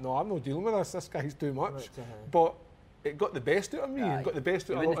and thought, no, I'm not dealing with this. This guy's too much. But it got the best out of me and got the best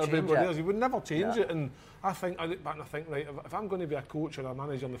out of everybody else. He would never change it. And I look back and I think, right, if I'm going to be a coach or a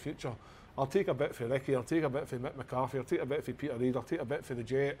manager in the future, I'll take a bit for Ricky, I'll take a bit for Mick McCarthy, I'll take a bit for Peter Reid, I'll take a bit for the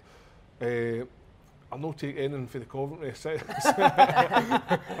Jet. I'll not take anything for the Coventry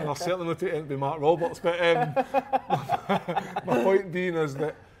and I'll certainly not take anything for Mark Roberts. But my point being is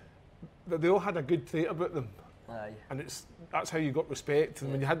that they all had a good trait about them. Aye. And that's how you got respect.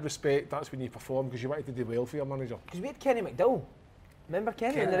 And when you had respect, that's when you performed, because you wanted to do well for your manager. Because we had Kenny McDowell. Remember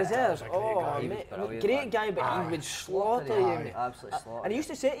Kenny in the reserves? Great guy, but he would slaughter you. Absolutely slaughter. And he used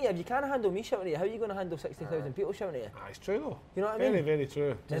to say to you, if you can't handle me shouting at you, how are you going to handle 60,000 people shouting at you? It's true though. You know what I mean? Very, very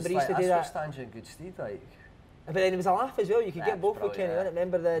true. Remember he used to do that? That's what stands you in good stead, like. But then there was a laugh as well. You could get both with Kenny, wasn't it?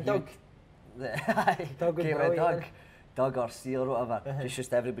 Remember the Doug? Doug and Doug or Steele or whatever.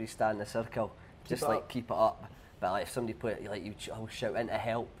 Just everybody stand in a circle. Just like keep it up. But like if somebody put it, like you'll shout in to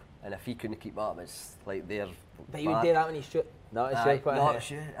help, and if he couldn't keep it up, it's like they're. But you would do that when you shoot. Not a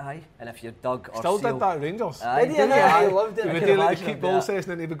shoot. Aye. And if you're Doug or Steele Steele, did that at Rangers. Did he? I loved it. He would do like the keep ball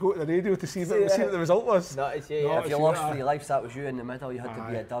session, and he would go to the radio to see what the result was. Not a shoot. If you lost for your life, that was you in the middle. You had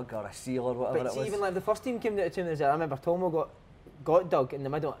to be a Doug or a Steele or whatever it was. But see, even like the first team came out to him, I remember Tomo got Doug in the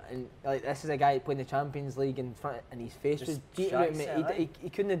middle, and like this is a guy playing the Champions League in front, and his face was beating at me. He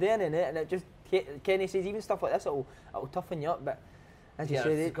couldn't do anything, and it just Kenny says even stuff like this it'll toughen you up. But as you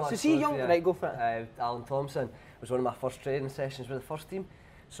say, so see young, right? Go for it. Alan Thompson was one of my first training sessions with the first team.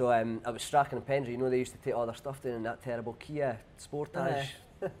 So I was Strachan and Pendry. You know they used to take all their stuff down in that terrible Kia Sportage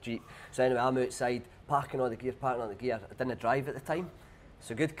Jeep. So anyway, I'm outside parking all the gear. I didn't drive at the time,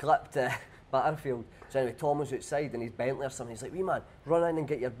 so good clip to Batterfield. So anyway, Tom was outside in his Bentley or something. He's like, "Wee man, run in and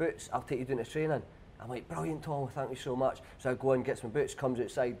get your boots. I'll take you down to training." I'm like, "Brilliant, Tom. Thank you so much." So I go and gets my boots. Comes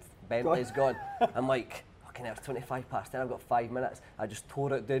outside. Bentley's gone. I'm like, fucking hell, it's 25 past 10. I've got 5 minutes. I just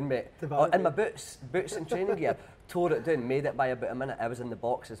tore it down, mate. In my boots and training gear. Tore it down. Made it by about a minute. I was in the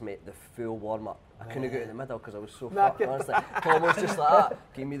boxes, mate. The full warm up. I couldn't go in the middle because I was so fucked. Honestly, Tom was just like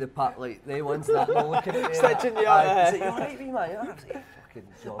that. Gave me the pat like they ones that no looking at me. Stitching you up. You're right, wee man.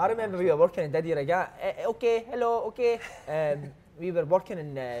 I remember we were working in Didier Regatta. Okay, hello, okay. We were working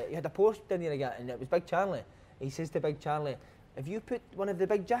and you had a post Didier Regatta, and it was Big Charlie. He says to Big Charlie, if you put one of the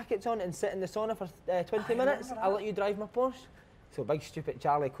big jackets on and sit in the sauna for 20 minutes, I'll let you drive my Porsche. So big stupid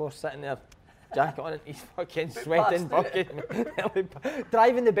Charlie, of course, sitting there, jacket on, and he's fucking sweating,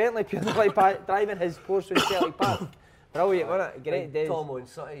 driving the Bentley purely by driving his Porsche in Celtic Park. Brilliant, wasn't it? Great days. Tomo and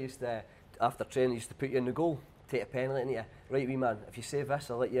Sutty used to, after training, used to put you in the goal, take a penalty into you. Right, wee man, if you save this,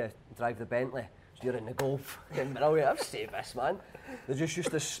 I'll let you drive the Bentley. So you're in the goal. Brilliant, I've saved this, man. They just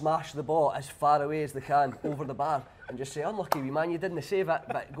used to smash the ball as far away as they can over the bar and just say, unlucky wee man, you didn't save it,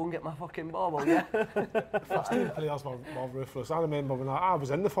 but go and get my fucking ball, will you? First team players were ruthless. I remember when I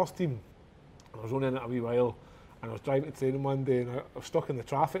was in the first team, I was only in it a wee while, and I was driving to training one day, and I was stuck in the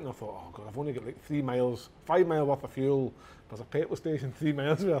traffic, and I thought, oh God, I've only got like 5 mile worth of fuel. There's a petrol station 3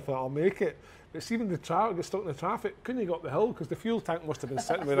 miles away. I thought, I'll make it. But see, when the car got stuck in the traffic, couldn't go up the hill because the fuel tank must have been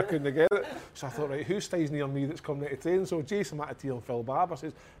sitting where I couldn't get it. So I thought, right, who stays near me that's coming out to train? So Jason Matatier and Phil Barber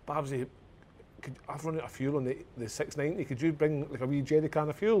says, Babsy, I've run out of fuel on the 690. Could you bring like a wee jerry can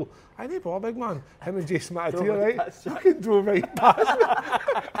of fuel? I need a big man. Him and Jason Matatier, right? Fucking drove right past me.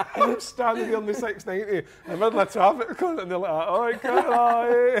 I'm standing there on the 690 in the middle of traffic, and they're like, all right, come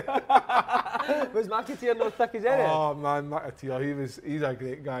on. Was Matatier not thick as anything? Oh man, Matatier, he's a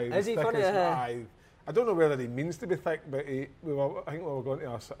great guy. Is he funny? I don't know whether he means to be thick, but I think we were going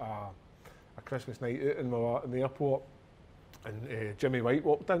to a Christmas night out, and we were in the airport. And Jimmy White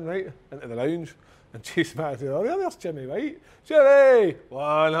walked in, right, into the lounge, and Jason Matatier said, oh, there's Jimmy White. Jimmy,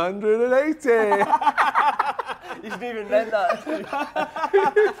 180. He didn't even meant that. He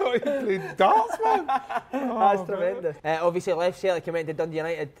thought he played darts, man. That's tremendous. Obviously left Celtic and went to Dundee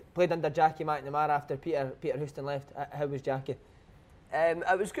United, played under Jackie McNamara after Peter Houston left. How was Jackie?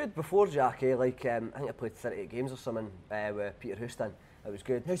 It was good before Jackie, like I think I played 38 games or something with Peter Houston. It was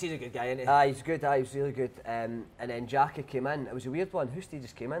good. Houston's a good guy, isn't he? He's good, he's really good. And then Jackie came in. It was a weird one. Houston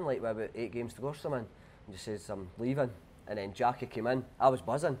just came in like with about 8 games to go or something and just says, I'm leaving. And then Jackie came in. I was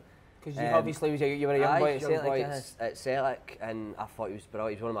buzzing. Because you obviously you were a young boy at Celtic. At Celtic, and I thought he was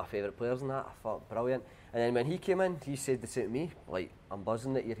brilliant. He was one of my favourite players in that. I thought brilliant. And then when he came in, he said the same to me, like, I'm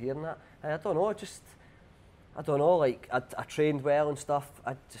buzzing that you're hearing that. And I don't know, like, I trained well and stuff.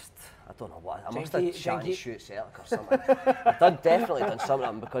 I don't know what. I must have shot and shoot Celtic or something. I've definitely done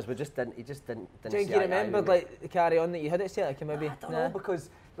something because he just didn't do you remember like the carry on that you had at Celtic maybe? I don't know,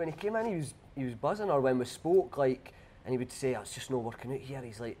 because when he came in he was buzzing, or when we spoke, like, and he would say, oh, it's just not working out here.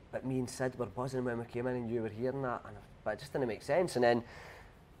 He's like, but me and Sid were buzzing when we came in and you were hearing that, but it just didn't make sense. And then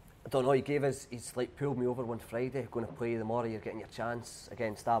I don't know, he's like pulled me over one Friday, going to play tomorrow, you're getting your chance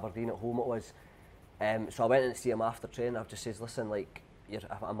against Aberdeen at home it was. So I went in to see him after training. I've just said, listen, like,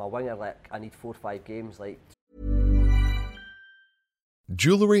 I'm a winger, like, I need 4 or 5 games, like.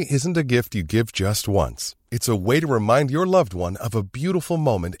 Jewelry isn't a gift you give just once. It's a way to remind your loved one of a beautiful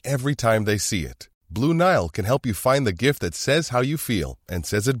moment every time they see it. Blue Nile can help you find the gift that says how you feel and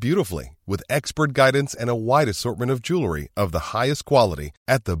says it beautifully, with expert guidance and a wide assortment of jewelry of the highest quality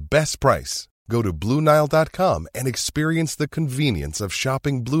at the best price. Go to BlueNile.com and experience the convenience of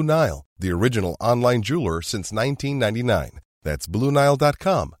shopping Blue Nile, the original online jeweler since 1999. That's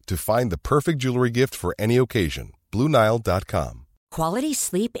BlueNile.com to find the perfect jewelry gift for any occasion. BlueNile.com. Quality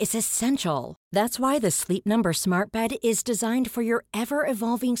sleep is essential. That's why the Sleep Number Smart Bed is designed for your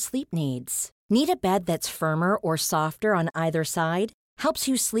ever-evolving sleep needs. Need a bed that's firmer or softer on either side? Helps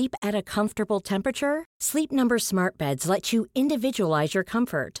you sleep at a comfortable temperature? Sleep Number Smart Beds let you individualize your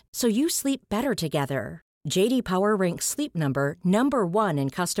comfort, so you sleep better together. J.D. Power ranks Sleep Number number 1 in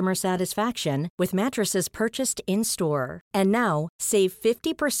customer satisfaction with mattresses purchased in-store. And now, save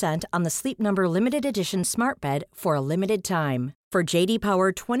 50% on the Sleep Number Limited Edition Smart Bed for a limited time. For J.D.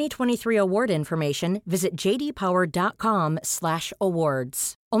 Power 2023 award information, visit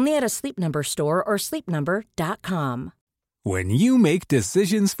jdpower.com/awards. Only at a Sleep Number store or sleepnumber.com. When you make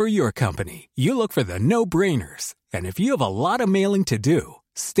decisions for your company, you look for the no-brainers. And if you have a lot of mailing to do,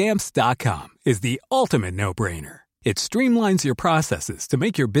 Stamps.com is the ultimate no-brainer. It streamlines your processes to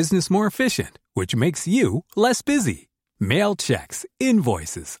make your business more efficient, which makes you less busy. Mail checks,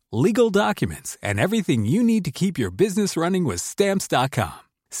 invoices, legal documents, and everything you need to keep your business running with Stamps.com.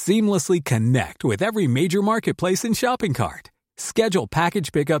 Seamlessly connect with every major marketplace and shopping cart. Schedule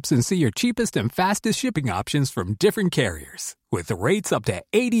package pickups and see your cheapest and fastest shipping options from different carriers, with rates up to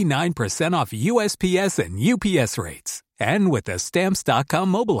 89% off USPS and UPS rates. And with the Stamps.com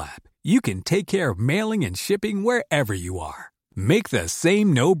mobile app, you can take care of mailing and shipping wherever you are. Make the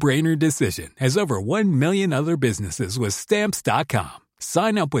same no-brainer decision as over 1 million other businesses with Stamps.com.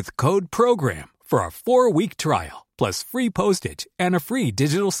 Sign up with code PROGRAM for a 4-week trial, plus free postage and a free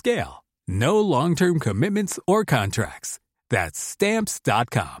digital scale. No long-term commitments or contracts. That's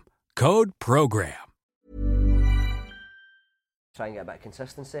Stamps.com. Code PROGRAM. Try and get a bit of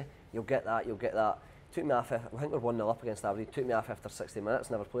consistency. You'll get that. Took me off, I think we're 1-0 up against Aberdeen. Took me off after 60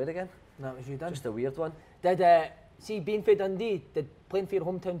 minutes, never played again. That was you done. Just a weird one. See, being for Dundee, playing for your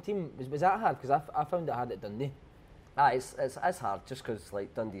hometown team, was that hard? Because I found it hard at Dundee. It's hard just because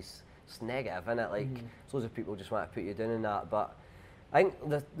like Dundee's it's negative, innit? Like loads of people just want to put you down in that. But I think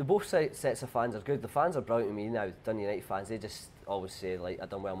the both sets of fans are good. The fans are brilliant to me now. Dundee United fans, they just always say like I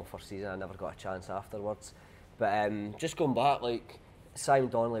done well my first season. I never got a chance afterwards. But just going back, like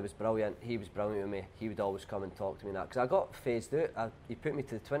Simon Donnelly was brilliant. He was brilliant with me. He would always come and talk to me and that because I got phased out. He put me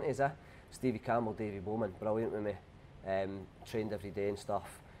to the 20s. Stevie Campbell, Davy Bowman, brilliant with me. Trained every day and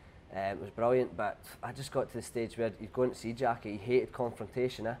stuff. It was brilliant, but I just got to the stage where you'd go in to see Jackie. He hated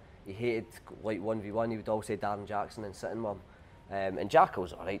confrontation. He hated like 1v1. He would always say Darren Jackson and sitting with him. And Jackie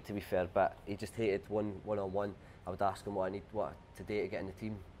was alright to be fair, but he just hated one-on-one. I would ask him what I need to do to get in the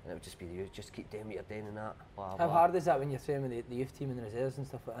team, and it would just be you just keep doing what you're doing and that. Blah, How blah. hard is that when you're training with the youth team and the reserves and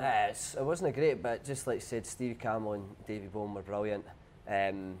stuff like that? It wasn't great, but just like I said, Stevie Campbell and Davy Bowman were brilliant.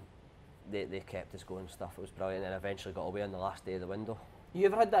 They kept us going and stuff. It was brilliant, and eventually got away on the last day of the window. You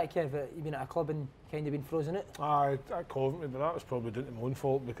ever had that, Kev? You've been at a club and kind of been frozen out? At Coventry, but that was probably down to my own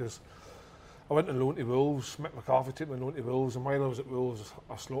fault because I went on loan to Wolves. Mick McCarthy took me on loan to Wolves, and while I was at Wolves,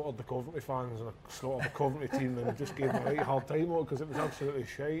 I slaughtered the Coventry fans and I slaughtered the Coventry team and just gave them a right hard time because it was absolutely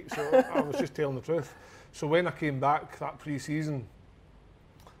shite. So I was just telling the truth. So when I came back that pre-season,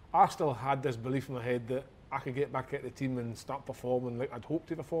 I still had this belief in my head that I could get back at the team and start performing like I'd hoped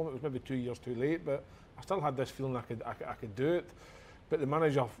to perform. It was maybe 2 years too late, but I still had this feeling I could do it. But the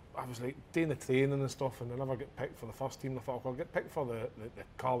manager, I was like doing the training and stuff, and I never get picked for the first team. I thought I'll get picked for the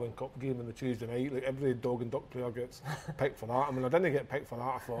Carling Cup game on the Tuesday night. Like every dog and duck player gets picked for that. I mean, I didn't get picked for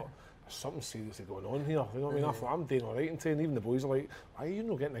that. I thought there's something seriously going on here. You know what I mean? I thought I'm doing all right in training. Even the boys are like, "Why are you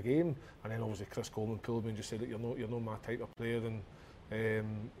not getting a game?" And then obviously Chris Coleman pulled me and just said that you're not my type of player,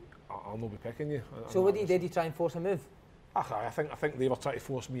 and I'll not be picking you. So what did you try and force a move? I think they were trying to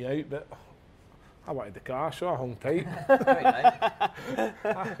force me out, but I wanted the cash, so I hung tight.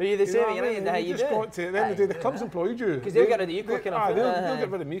 Were you the same? You know how you do. Got to, at the end of the day, the club's employed you. Because they'll get rid of you quick enough. They'll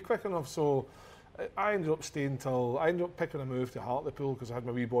get rid of me quick enough. So I ended up picking a move to Hartlepool because I had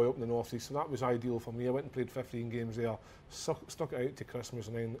my wee boy up in the North East, so that was ideal for me. I went and played 15 games there, stuck it out to Christmas,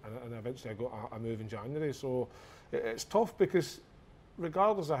 and eventually I got a move in January. So it's tough because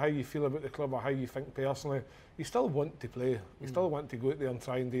regardless of how you feel about the club or how you think personally, you still want to play. You still want to go out there and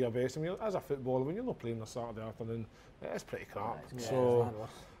try and do your best. I mean, as a footballer, when you're not playing on a Saturday afternoon, it's pretty crap. So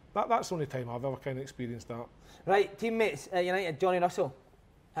that's the only time I've ever kind of experienced that. Right, teammates at United, Johnny Russell.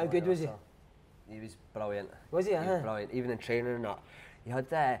 How good was he? He was brilliant. Was he? He was brilliant. Even in training and that, he had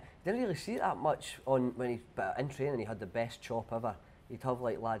didn't really see it that much but in training he had the best chop ever. he'd have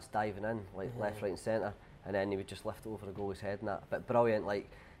like lads diving in, like left, right and centre, and then he would just lift over the goalie's head and that. But brilliant, like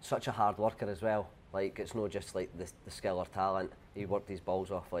such a hard worker as well. Like it's not just like the skill or talent. He worked his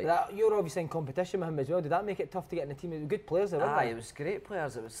balls off. Like you're obviously in competition with him as well. Did that make it tough to get in the team? It was good players, weren't they? It was great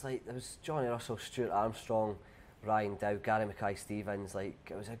players. It was Johnny Russell, Stuart Armstrong, Ryan Dow, Gary Mackay-Stevens. Like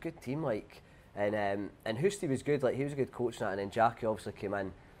it was a good team. Like and Hoosty was good. Like he was a good coach and that. And then Jackie obviously came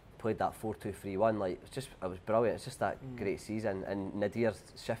in, played that 4-2-3-1. Like it was brilliant. It's just that great season. And Nadir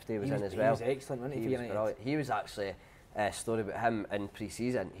Shifty was in as well. He was excellent, wasn't he? He was brilliant. He was actually a story about him in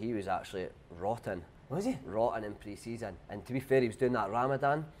pre-season. He was actually rotten. Was he? Rotten in pre-season. And to be fair, he was doing that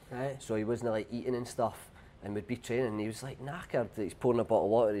Ramadan, right. So he wasn't like eating and stuff, and would be training. And he was like knackered. He's pouring a bottle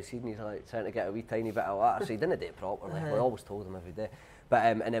of water. He's seen. He's like trying to get a wee tiny bit of water. So he didn't do it properly. We always told him every day. But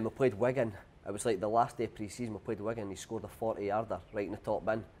and then we played Wigan. It was like the last day of pre-season. We played Wigan. He scored a 40-yarder right in the top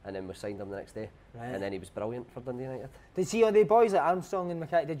bin, and then we signed him the next day. Right. And then he was brilliant for Dundee United. Did you see all the boys like Armstrong and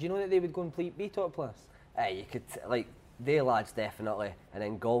Mackay? Did you know that they would go and be top players? You could like they lads definitely, and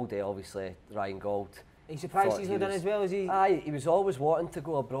then Goldie obviously, Ryan Gold. Are you surprised he's not done as well as he? Aye, he was always wanting to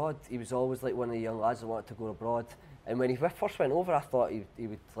go abroad. He was always like one of the young lads that wanted to go abroad. And when he first went over, I thought he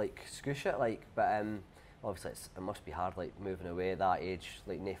would like scoosh it, like. But obviously it must be hard, like moving away at that age,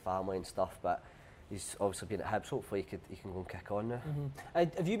 like no family and stuff. But he's obviously been at Hibs. Hopefully he can go and kick on now.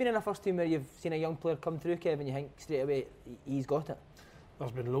 Have you been in a first team where you've seen a young player come through, Kevin? You think straight away he's got it?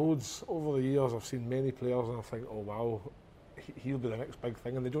 There's been loads over the years. I've seen many players and I think, oh wow, he'll be the next big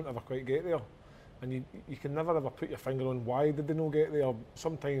thing, and they don't ever quite get there. And you can never ever put your finger on why did they not get there.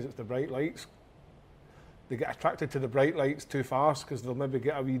 Sometimes it's the bright lights. They get attracted to the bright lights too fast because they'll maybe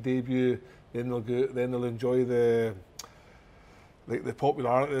get a wee debut, then they'll enjoy the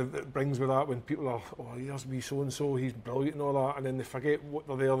popularity that brings with that when people are, oh, here's me so and so, he's brilliant and all that, and then they forget what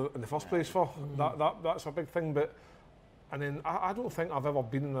they're there in the first place for. That's a big thing. But and then I don't think I've ever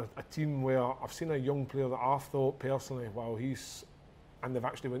been in a team where I've seen a young player that I've thought personally, wow, and they've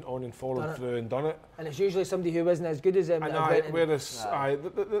actually went on and followed through and done it. And it's usually somebody who wasn't as good as him. Whereas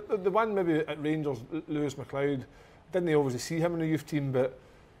the one maybe at Rangers, Lewis McLeod, didn't obviously see him in the youth team, but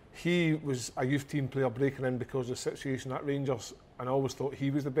he was a youth team player breaking in because of the situation at Rangers, and I always thought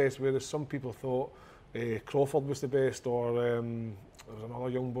he was the best, whereas some people thought Crawford was the best, or there was another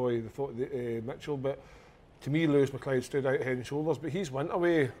young boy, they thought Mitchell, but to me Lewis McLeod stood out head and shoulders, but he's went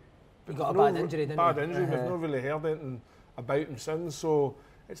away. He got a bad injury, didn't he? Bad injury, we've not really heard anything about him since, so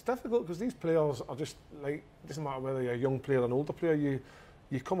it's difficult because these players are just like, it doesn't matter whether you're a young player or an older player,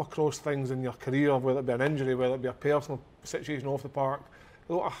 you come across things in your career, whether it be an injury, whether it be a personal situation off the park,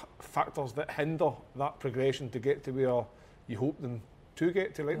 a lot of factors that hinder that progression to get to where you hope them to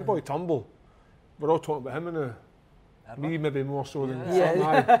get to, like the boy Turnbull. We're all talking about him in me maybe more so than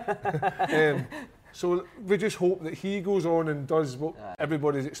some. So we just hope that he goes on and does what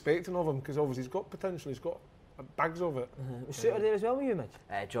everybody's expecting of him, because obviously he's got potential, he's got bags of it. Was Suter there as well with you,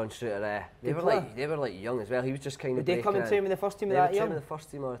 Mitch? John Suter, they were like young as well. He was just kind of. Did they come and train with the first team of that young? They were training with the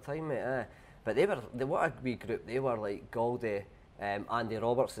first team all the time, mate. But they were a wee group. They were like Goldie, Andy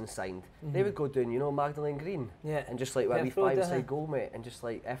Robertson signed. They would go down, Magdalene Green, and just like a wee five-side goal, mate, and just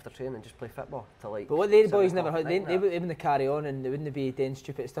like after training just play football till like. But what they boys never had, they wouldn't carry on, and they wouldn't be doing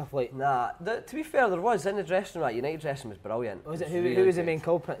stupid stuff like. Nah, to be fair, there was in the dressing room. That United dressing was brilliant. Was it? Who was the main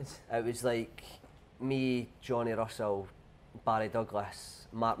culprits? It was like me, Johnny Russell, Barry Douglas,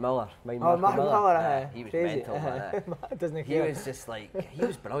 Mark Miller. Mark Miller, he was crazy. mental. Doesn't he was just like, he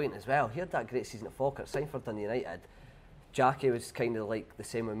was brilliant as well. He had that great season at Falkirk, signed for Dundee United. Jackie was kind of like the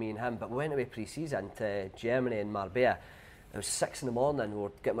same with me and him, but we went away pre-season to Germany and Marbella. It was 6 a.m, we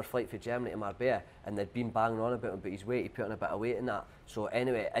were getting our flight for Germany to Marbella, and they'd been banging on about him about his weight. He put on a bit of weight in that. So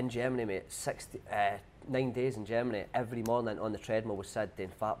anyway, in Germany, mate, 9 days in Germany, every morning on the treadmill was Sid doing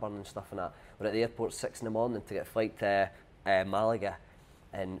fat burn and stuff and that. We're at the airport 6 a.m. to get a flight to Malaga,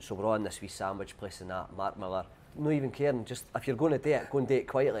 and so we're on this wee sandwich place and that. Mark Miller, not even caring, just if you're going to date, go and date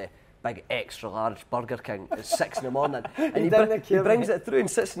quietly. Big extra large Burger King at 6 a.m, and he brings it through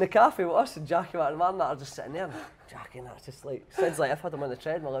and sits in the cafe with us, and Jackie and Martin that are just sitting there. Jackie and that's just like, Sid's like, I've had him on the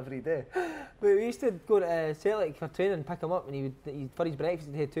treadmill every day. We used to go to Celtic for training and pick him up, and he for his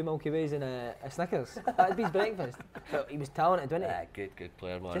breakfast he'd had 2 Milky Ways and a Snickers. That'd be his breakfast. But he was talented, wasn't he? Good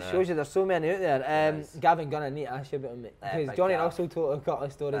player, man. Just shows you there's so many out there. Gavin Gunn, I need to ask you about him, mate. Because Johnny Russell told a couple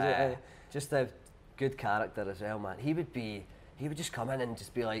of stories. Just a good character as well, man. He would just come in and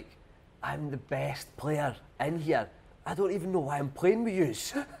just be like, I'm the best player in here. I don't even know why I'm playing with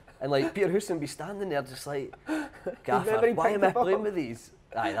yous. And like Peter Houston would be standing there just like, Gaffer, why am I playing with these?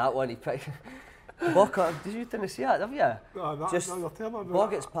 Aye, that one he picked. Did you didn't see that, have you? No, ball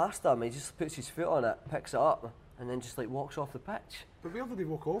gets past him, he just puts his foot on it, picks it up, and then just like walks off the pitch. But where did he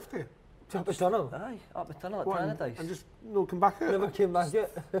walk off to? Up the tunnel. Aye, up the tunnel at What, Tannadice. and just no come back out? Never came back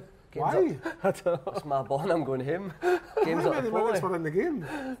yet. Why? I don't know. It's my ball and I'm going home. Game's How up many the minutes floor. were in the game?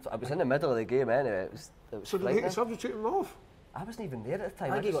 I was in the middle of the game anyway. It was So did they frightening. substitute him off? I wasn't even there at the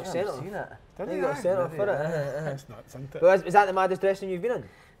time. I think he just got remember sent seeing it. Did He he? got Aye. sent off for maybe, it. That's nuts, isn't it? But is that the maddest dressing room you've been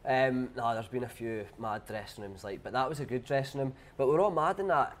in? No, there's been a few mad dressing rooms, like, but that was a good dressing room. But we were all mad in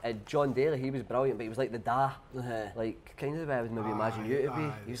that. John Daly, he was brilliant, but he was like the da, like kind of the way I would maybe imagine you to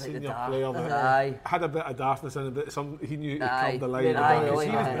be. He was like the senior da. player that Aye. had a bit of daftness in it, but he knew to Aye, curb the line. aye, about it. 'cause he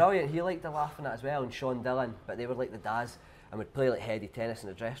was Aye. brilliant. He liked the laughing at as well, and Sean Dillon, but they were like the das, and would play like heady tennis in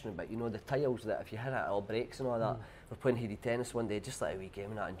the dressing room. But you know the tiles that if you hit it, it all breaks and all that. We're playing heady tennis one day, just like a wee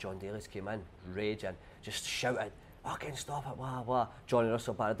game and that, and John Daly's came in, raging, just shouting, "Fucking stop it, blah blah." Johnny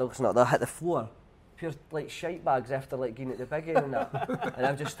Russell, Barry Douglas, and all that hit the floor. Pure like shite bags after like getting at the big end and that. And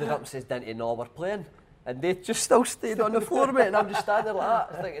I've just stood up and says, "Didn't you know we're playing?" And they just still stayed on the floor, mate. And I'm just standing like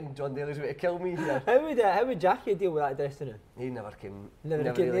that, thinking John Daly's going to kill me here. How would Jackie deal with that dressing room? He never came Never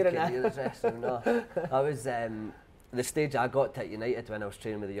came really near it, came nah. near the dressing room, no. That was the stage I got to at United when I was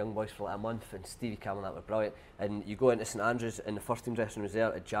training with the young boys for like a month, and Stevie Campbell and that were brilliant. And you go into St Andrews and the first team dressing room was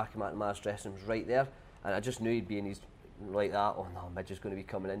there, and Jackie McNamara's dressing room was right there, and I just knew he'd be in his like that. Oh no, Midge is going to be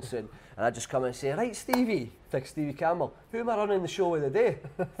coming in soon. And I just come in and say, "Right, Stevie," like Stevie Campbell, "who am I running the show with today?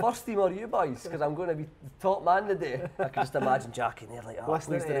 First team or you boys? Because I'm going to be the top man today." I can just imagine Jackie in there like, "Oh,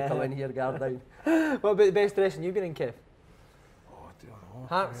 Listening please to don't you. come in here, guard down." What about the best dressing you've been in, Kev? Oh, I don't know.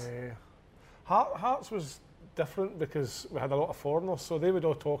 Hearts? Hearts was different because we had a lot of foreigners, so they would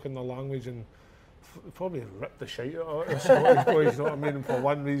all talk in their language and probably ripped the shite out of the Scottish boys, you know what I mean, for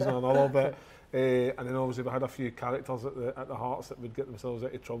one reason or another. But and then obviously we had a few characters at the Hearts that would get themselves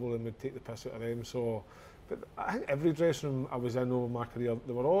out of trouble and would take the piss out of them. So, but I think every dressing room I was in over my career,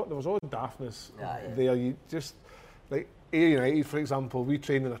 there was all daftness there. You just like Ayr United, for example, we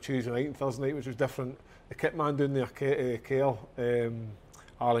trained on a Tuesday night and Thursday night, which was different. The kit man down there, Kerr,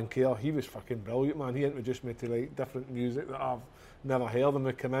 Alan Kerr, he was fucking brilliant, man. He introduced me to like different music that I've never heard, and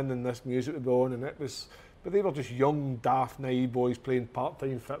we come in and this music would be on, and it was. But they were just young, daft, naive boys playing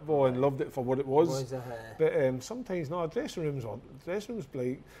part-time football and loved it for what it was. But sometimes, no, dressing rooms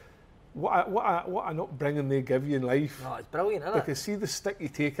like what an upbringing they give you in life. Oh, it's brilliant, isn't it? Because see the stick you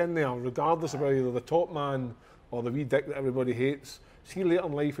take in there, regardless of whether you're the top man or the wee dick that everybody hates. See later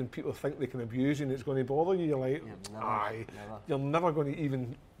in life when people think they can abuse you and it's going to bother you, you're like, you're never going to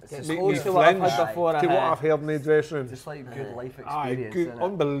even make me close to what I've flinch had before, to what I've heard in the dressing room. Just like good life Aye, experience. good, innit?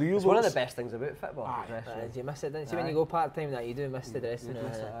 unbelievable. It's one of the best things about football. Aye. the dressing room. You miss it, don't you? See, Aye. when you go part-time that, you do miss the dressing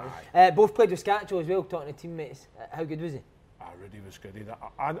room. Aye. Both played with Scatcho as well, talking to teammates. How good was he? Rudy was good.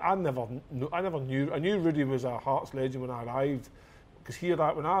 I never knew. I knew Rudy was a Hearts legend when I arrived, because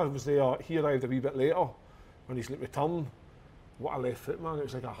when I was there, he arrived a wee bit later when he's like returned. What a left foot, man! It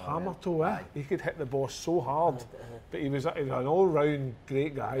was like a hammer toe. He could hit the ball so hard, but he was an all-round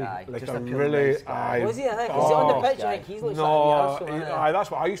great guy. Aye, like just a a pure really. nice guy. Was he? I think he's on the pitch. I think he's looks like a aye, that's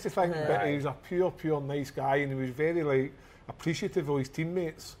what I used to think. But he was a pure nice guy, and he was very like appreciative of his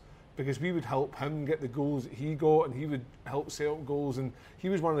teammates, because we would help him get the goals that he got, and he would help set up goals. And he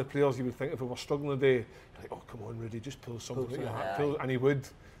was one of the players you would think if we were struggling today, like, "Oh, come on, Rudy, just pull something out your hat," and he would.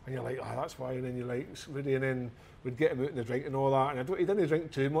 And you're like, "Oh, that's why." And then you're like, "Rudy," and then we'd get him out in the drink and all that. And he didn't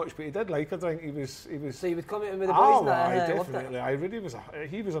drink too much, but he did like a drink. He was. So you would come in with the boys and that? Definitely.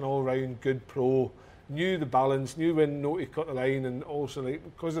 He was an all-round good pro. Knew the balance, knew when not to cut the line, and also like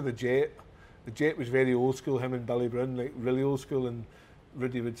because of the Jet was very old school. Him and Billy Brown, like really old school, and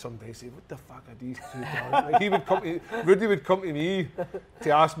Rudy would sometimes say, "What the fuck are these two doing?" Like Rudy would come to me to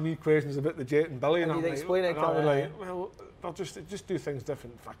ask me questions about the Jet and Billy, and you'd I'm explain it and I was to like, "Well, they'll just do things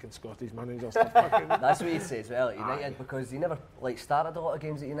different." Fucking Scottish managers. Fucking That's what he'd say as well at United, because he never like started a lot of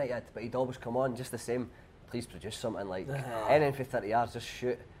games at United, but he'd always come on just the same. Please produce something, like anything for 30 yards, just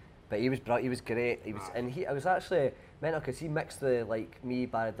shoot. But he was great. I was actually mental because he mixed the like me,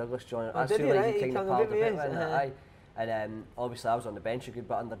 Barry Douglas, John. Oh, did he, right? He kind of He palled a came bit with with me, it, aye. And obviously I was on the bench a good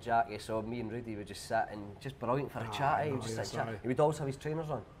bit under Jackie, so me and Rudy would just sit and just brilliant for a chat. He would just sit and chat. He would always have his trainers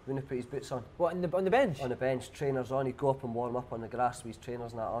on. He wouldn't put his boots on. What, on the bench? On the bench, trainers on. He'd go up and warm up on the grass with his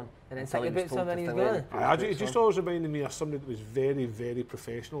trainers and that on. And then until take the was boots told on when to he was fill in going? and put It his just boots on. always reminded me of somebody that was very, very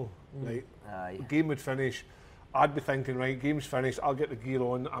professional. Like, game would finish, I'd be thinking, right, game's finished, I'll get the gear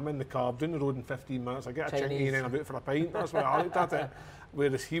on, I'm in the car, down the road in 15 minutes, I get a chickie and then I'm out for a pint. That's why I looked at it.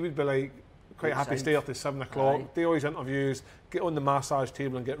 Whereas he would be like, quite happy to stay up to 7 o'clock, do all his interviews, get on the massage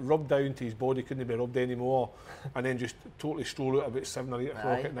table and get rubbed down to his body couldn't be rubbed anymore, and then just totally stroll out about 7 or 8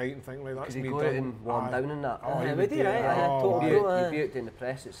 o'clock at night and think like that's me done. Because he go out and warm down and that. Would he, You'd be out doing the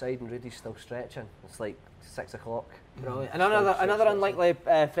press outside and Rudy's still stretching. It's like 6 o'clock. Brilliant. And another unlikely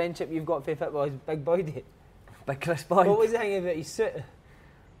friendship you've got for football is Big Boydie. Big Chris Boyd. What was the thing about his suit?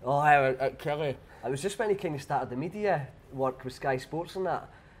 Oh, at Kelly. It was just when he kind of started the media work with Sky Sports and that.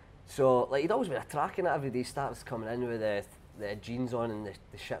 So, like, he'd always been a tracking it every day. He starts coming in with the jeans on and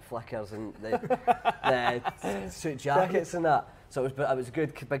the shit flickers and the suit jackets and that. So it was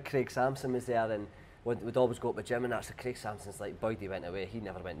good. Big Craig Sampson was there and we'd always go up the gym and that's Craig Sampson's like, Boydie went away. He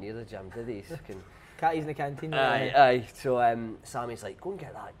never went near the gym, did he? Catties in the canteen. Aye. So Sammy's like, go and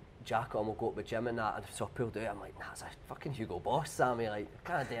get that jacket on, we'll go up the gym and that. And so I pulled it out. I'm like, nah, it's a fucking Hugo Boss, Sammy. Like, I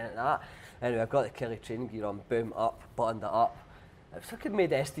can't do anything like that. Anyway, I've got the Kelly training gear on, boom, up, buttoned it up. It fucking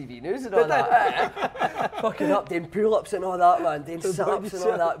made STV News and all that. Fucking up, doing pull-ups and all that, man, doing sit-ups and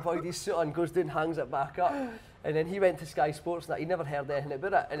all that. Boydie's suit on, goes down, hangs it back up. And then he went to Sky Sports and that, he nenever heard anything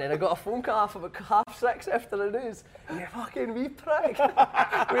about it. And then I got a phone call off about 6:30 after the news. You fucking wee prick.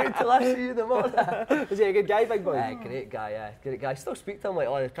 Wait till I see you in the morning. Is he a good guy, Big Boy? Great guy, great guy. I still speak to him like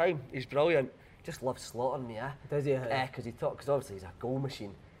all the time. He's brilliant. Just loves slaughtering me, Does he? Because obviously he's a goal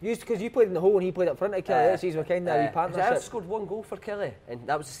machine. Because you played in the hole and he played up front of Kelly. That's his kind of wee partnership. I scored 1 goal for Kelly, and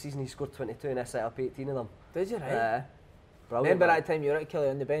that was the season he scored 22 and I set up 18 of them. Did you, right? Brilliant. Remember that time you were at Kelly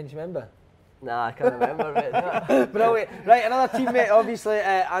on the bench, remember? Nah, I can't remember it. Brilliant. Right, another teammate, obviously,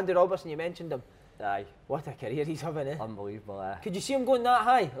 Andy Robertson, you mentioned him. Aye. What a career he's having, eh? Unbelievable, Could you see him going that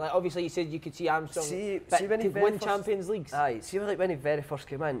high? Like, obviously you said you could see Armstrong see when he win Champions Leagues. Aye, see when he very first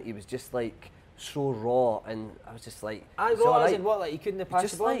came in, he was just like so raw and I was just like... raw as in what, like he couldn't have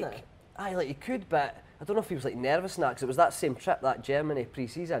passed the ball in it? Aye, like he could, but I don't know if he was like nervous and that, because it was that same trip, that Germany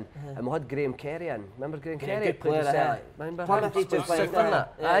pre-season, and we had Graham Kerry in. Remember Graham Kerry? Good player, remember?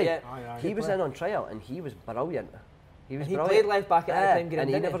 He was in on trial and he was brilliant. He played left back at the time, and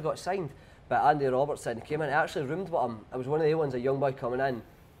he never got signed. But Andy Robertson came in, I actually roomed with him. I was one of the ones, a young boy coming in,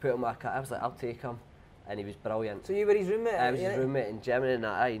 put him on my cut. I was like, I'll take him. And he was brilliant. So you were his roommate? I was his roommate in Germany and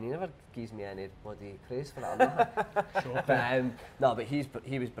that, and he never gives me any bloody praise for that. But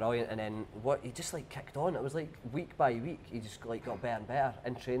he was brilliant, and then he just like kicked on. It was like week by week, he just like got better and better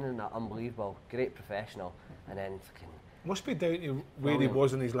in training and that. Unbelievable, great professional, and then fucking... Must be down to where he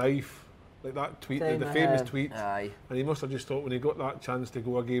was in his life. Like that tweet, the famous tweet. Aye. And he must have just thought when he got that chance to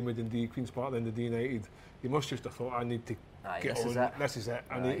go a game with Dundee, Queen's Park, then Dundee United, he must just have thought, I need to get on. This is it.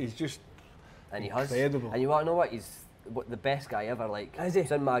 And he's just... And he has. Incredible. And you want to know what? He's the best guy ever. Like, is he?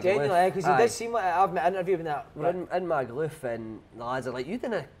 He's in Magaluf. Genuinely, because he does seem like I've met interview with that. We're in Magaluf, and the lads are like, you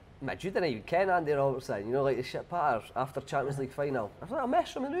didn't even ken Andy Robertson, you know, like the shit patters after Champions League final. I was like, I'll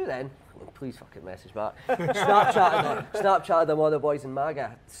message him now then. Please fucking message back. Snapchatted them all the boys in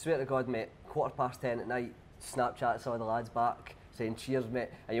Maga. Swear to God, mate, 10:15 at night, Snapchatted some of the lads back, saying cheers, mate.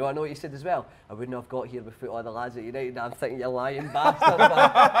 And you want to know what he said as well? I wouldn't have got here without all the lads at United. I'm thinking, you're lying bastard,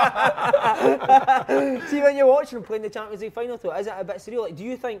 man. See, when you're watching him playing the Champions League final, though, is it a bit surreal? Like, do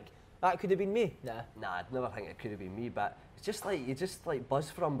you think that could have been me? Nah, I'd never think it could have been me, but it's just like, you just like buzz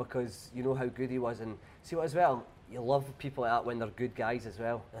for him because you know how good he was. And see what as well, you love people like that when they're good guys as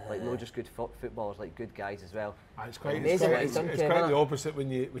well. Like, not just good footballers, like good guys as well. It's quite the opposite when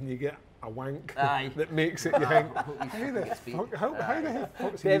you get a wank that makes it. You think, how the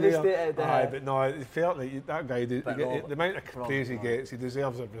heck is he there? But no, it felt like that guy. The amount of praise he gets, he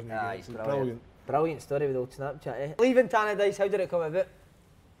deserves everything he gets. It's brilliant. Brilliant story with old Snapchat. Eh? Leaving Tannadice, how did it come about?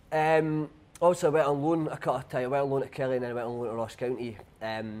 Also, I went on loan a couple of times. I went on loan at Kelly and then I went on loan to Ross County,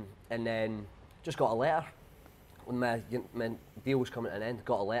 and then just got a letter when my deal was coming to an end.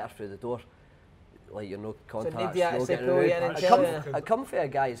 Got a letter through the door. Like, you're no contacts, no getting renewed. I come for a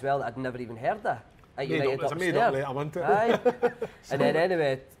guy as well that I'd never even heard of. At United upstairs. Made up letter, wasn't it? Aye. And then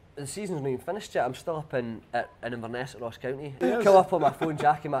anyway, the season's not even finished yet. I'm still up in Inverness at Ross County. Yes. Come up on my phone,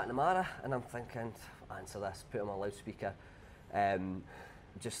 Jackie McNamara, and I'm thinking, answer this, put him on loudspeaker.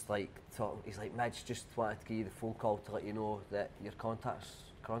 Just like talking, he's like, Midge, just wanted to give you the phone call to let you know that your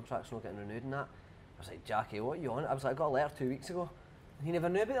contract's not getting renewed and that. I was like, Jackie, what are you on? I was like, I got a letter 2 weeks ago. He never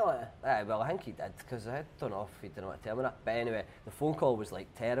knew about the letter? Well, I think he did, because I don't know if he didn't want to tell me that. But anyway, the phone call was like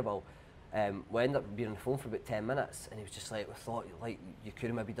terrible. We ended up being on the phone for about 10 minutes, and he was just like, we thought like you could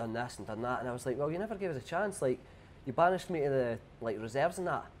have maybe done this and done that. And I was like, well, you never gave us a chance. Like, you banished me to the reserves and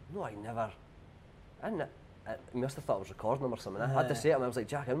that. No, I never. I must have thought I was recording him or something. I had to say to him, I was like,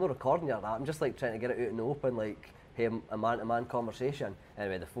 Jack, I'm not recording you or that. I'm just like trying to get it out in the open, like, hey, a man-to-man conversation.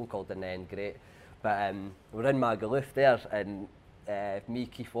 Anyway, the phone call didn't end great. But we're in Magaluf there, and me,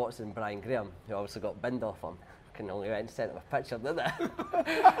 Keith Watson and Brian Graham, who obviously got binned off him. Can only went and sent him a picture, didn't it?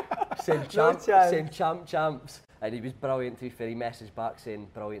 Same champs. And he was brilliant, to be fair. He messaged back saying,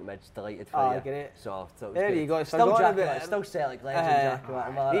 brilliant, Midge, delighted for you. Great. So it was there good. you go. Still Jack, still Celtic legend, Jack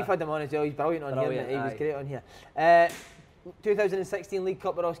McNamara. We've had him on as well. He's brilliant on here. He was great on here. 2016 League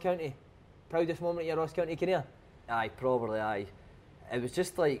Cup at Ross County. Proudest moment of your Ross County career? Aye, probably aye. It was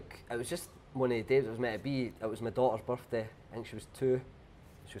just one of the days it was meant to be. It was my daughter's birthday. I think she was 2.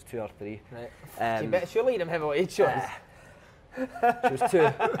 She was 2 or 3. Right. Surely you'd have heavyweight shots. She was 2.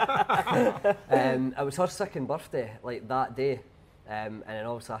 It was her second birthday, like that day. And then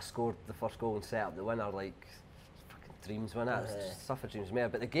obviously I scored the first goal and set up the winner, like fucking dreams, wasn't it? It was just stuff of dreams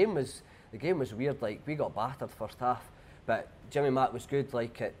made. But the game was weird. Like we got battered first half, but Jimmy Mack was good,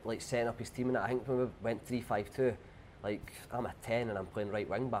 like at setting up his team. And I think when we went 3-5-2, like I'm a 10 and I'm playing right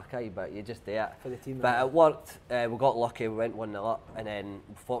wing back, but you just do it for the team. But it worked. We got lucky. We went 1-0 up, and then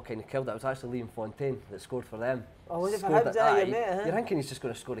we thought kind of killed it. It was actually Liam Fontaine that scored for them. Oh, was it for him? Your mate, huh? You're thinking he's just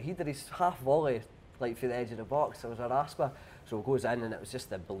going to score a header. He's half volley, like through the edge of the box. It was a rasper. So it goes in, and it was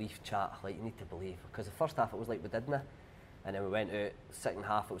just a belief chat. Like you need to believe, because the first half it was like we didn't, and then we went out. Second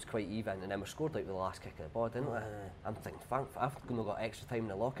half it was quite even, and then we scored like with the last kick of the ball, didn't we? I'm thinking, I've got extra time in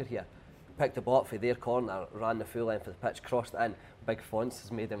the locker here. Picked the ball up for their corner, ran the full length of the pitch, crossed it in. Big Fonts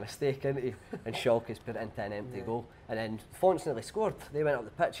has made a mistake, isn't he? And Schalke has put it into an empty goal. And then Fonts nearly scored. They went up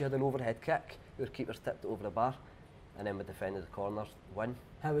the pitch, he had an overhead kick. Our keepers tipped it over the bar. And then we defended the corners, win.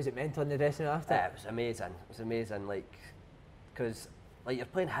 How was it meant on the dressing room after? It was amazing. It was amazing, because you're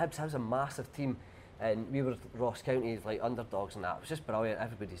playing Hibs. Hibs a massive team. And we were Ross County, like underdogs and that. It was just brilliant.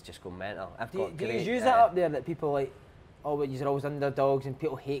 Everybody's just going mental. Do you use that up there that people like, oh, you're always underdogs and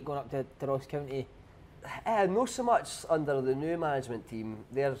people hate going up to Ross County? Not so much under the new management team.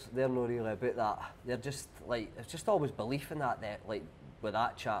 They're not really about that. They're just like, it's just always belief in that like with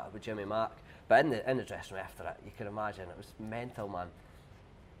that chat with Jimmy Mack. But in the dressing room after it, you can imagine it was mental, man.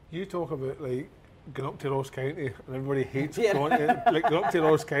 You talk about like going up to Ross County and everybody hates going to, like going up to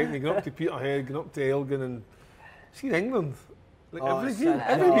Ross County, going up to Peterhead, going up to Elgin, and see England. Like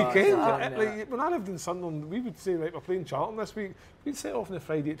every weekend, like when I lived in Sunderland, we would say, like, we're playing Charlton this week. We'd set off on the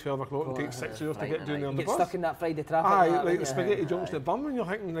Friday at 12 o'clock and take 6 hours to get down there on the bus. Get stuck in that Friday traffic. Aye, like the spaghetti junction at Birmingham, you're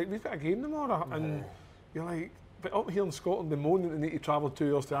thinking, like, we've got a game tomorrow, and you're like, but up here in Scotland, the morning they need to travel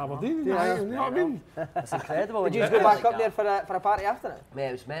 2 hours to Aberdeen. You know what I mean? It's incredible. Did you just go back up there for a party after it? Mate,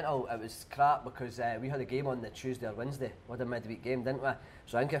 it was mental. It was crap because we had a game on the Tuesday or Wednesday. We had a midweek game, didn't we?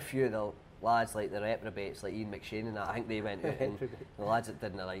 So I think a few of the lads, like the reprobates, like Ian McShane and that, I think they went out, and the lads that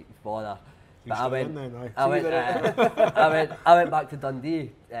didn't like bother. But I went back to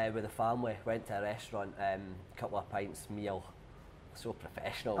Dundee with the family, went to a restaurant, couple of pints, meal. So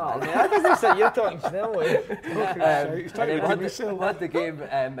professional. Oh man, that doesn't say you're talking Snell. We had the game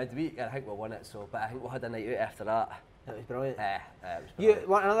midweek, and I think we won it. So, but I think we had a night out after that. It was brilliant. It was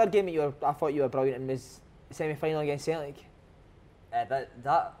brilliant. Another game that I thought you were brilliant in was semi-final against Celtic. That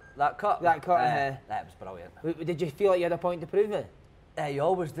cut. That cut. That was brilliant. Did you feel like you had a point to prove it? You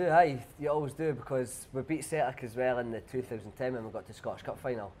always do, aye. You always do, because we beat Celtic as well in the 2010 when we got to the Scottish Cup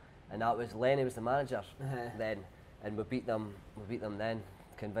final, and that was Lenny was the manager then, and we beat them then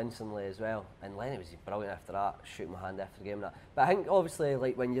convincingly as well. And Lenny was brilliant after that, shooting my hand after the game and that. But I think obviously,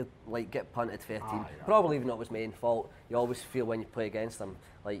 like when you like get punted for a team, probably even though it was my own fault, you always feel when you play against them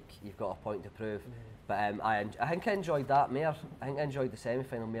like you've got a point to prove. But I think I enjoyed that more. I think I enjoyed the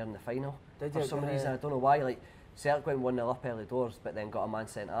semi-final more than the final. For some reason, I don't know why. Like Celtic went 1-0 up early doors, but then got a man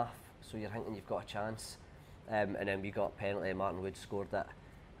sent off. So you're thinking you've got a chance. And then we got a penalty. Martin Wood scored it.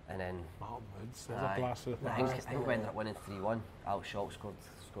 And then Martin Woods, there's a blaster. I think we ended up winning 3-1. Al Schalke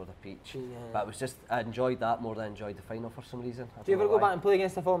scored a peach. But it was just, I enjoyed that more than I enjoyed the final for some reason. Do you ever go back and play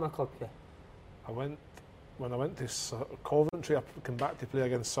against a former club? When I went to Coventry, I came back to play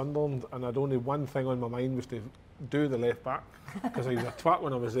against Sunderland, and I'd only one thing on my mind was to do the left back, because I was a twat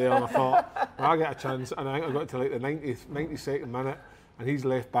when I was there, and I thought, I get a chance, and I think I got to like the 92nd minute, and he's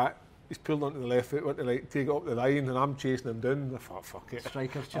left back. He's pulled onto the left foot, went to like take it up the line, and I'm chasing him down. I thought, fuck it.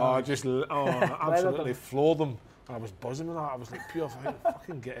 Striker's challenge. I absolutely floored them. I was buzzing with that. I was like, pure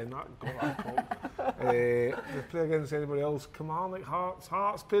fucking get in that. Got that call. They play against anybody else. Kilmarnock,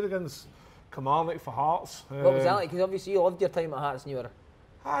 Hearts played against Kilmarnock for Hearts. What was that like? Because obviously you loved your time at Hearts and you were...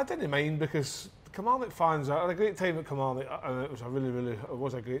 I didn't mind, because Kilmarnock fans, I had a great time at Kilmarnock, and it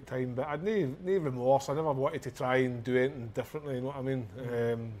was a great time, but I had no remorse. I never wanted to try and do anything differently, you know what I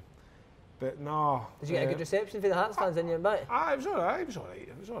mean? But no. Did you get a good reception for the Hearts fans in your back? It was alright.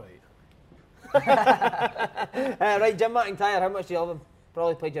 Right, Jim McIntyre, how much do you love him?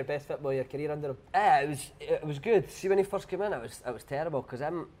 probably played your best football of your career under him. It was good. See, when he first came in, it was terrible because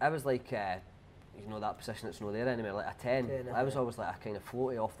I was like, you know, that position that's not there anymore, like a 10. I was always like a kind of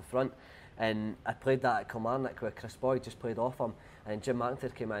floaty off the front, and I played that at Kilmarnock with Chris Boyd, just played off him, and Jim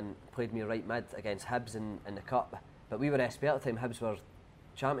McIntyre came in, played me right mid against Hibs in the cup. But we were SPL at the time, Hibs were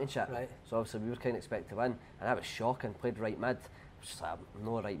Championship, so obviously we were kind of expected to win, and that was shocking. Played right mid, just like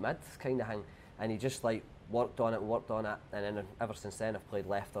no right mid kind of thing, and he just like worked on it, and then ever since then I've played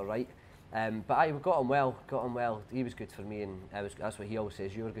left or right. But we got on well. He was good for me, and that's what he always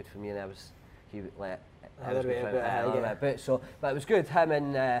says. You were good for me, and he was a bit. So, but it was good. Him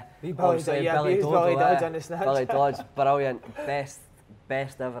and obviously Billy Dodds, brilliant,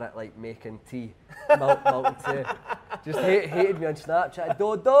 best ever at like making tea, milk tea. Just hated me on Snapchat.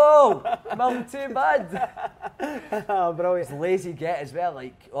 Dodo, milk tea, bud. Oh, brilliant. He's lazy get as well.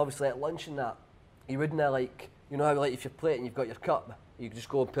 Like obviously at lunch and that, he wouldn't like, you know how like if you're plating, you've got your cup, you can just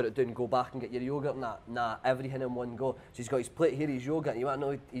go and put it down and go back and get your yogurt and that. Nah, everything in one go. So he's got his plate here, his yogurt, and you want to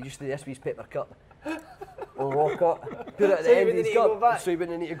know he used to do this with his paper cup. We'll walk up, put it at the end of his cup, so he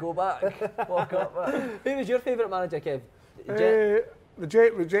wouldn't need to go back. Walk up. Who was your favourite manager, Kev? The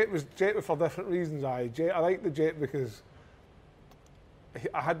Jet was for different reasons. I liked the Jet because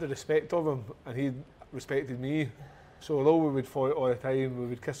I had the respect of him and he respected me. So although we would fight all the time, we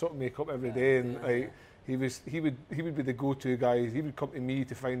would kiss up and make up every day, and like he would be the go-to guy. He would come to me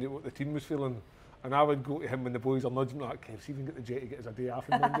to find out what the team was feeling, and I would go to him when the boys are nudging me like, "Kev, see if you can get the Jet to get us a day off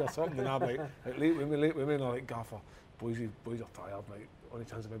on Monday or something." And I'd be like, late women, and I'm like, "Gaffer, boys are tired. Like, only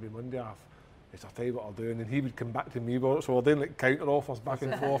chance of maybe Monday off. It's I'll tell you what I'll do." And then he would come back to me about it. So we're doing like counter offers back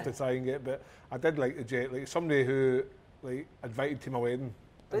and forth to try and get. But I did like the Jet, like somebody who like invited to my wedding.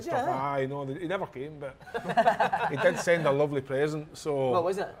 Did you? Aye, no, he never came, but he did send a lovely present. So what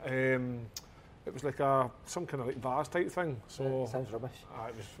was it? It was like some kind of like vase type thing. So sounds rubbish.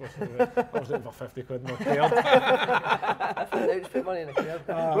 I was looking for 50 quid and I cared. I thought they just put money in a cared.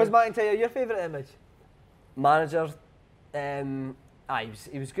 Was McIntyre your favourite image? Manager,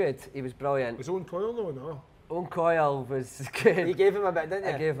 he was good. He was brilliant. Was Owen Coyle though, no? Owen Coyle was good. You gave him a bit, didn't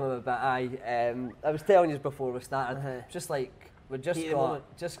you? I gave him a bit. I was telling you before we started. Just like we just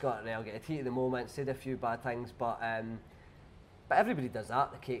got relegated. Heat of the moment. Said a few bad things, but everybody does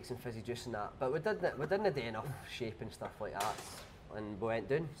that. The cakes and fizzy juice and that. But we didn't do enough shape and stuff like that, and we went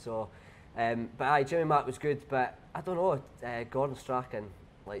down. So, but Jimmy Mack was good. But I don't know. Gordon Strachan,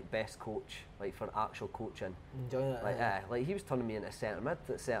 like best coach, like for actual coaching. Enjoying it. Like he was turning me into centre mid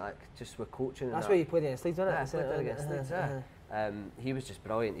at Celtic just with coaching. That's where you played against Leeds, wasn't it? Yeah, I played against Leeds. He was just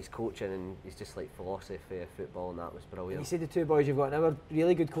brilliant. He's coaching and he's just like philosophy of football, and that was brilliant. You said the two boys you've got now are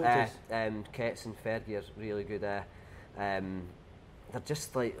really good coaches. Ketts and Fergie are really good. They're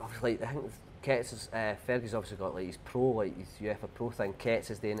just like I think Ketts is Fergie's obviously got like his pro, like his UEFA Pro thing. Ketts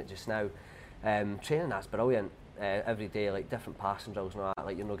is doing it just now. Training that's brilliant. Every day, like different passing drills and all that,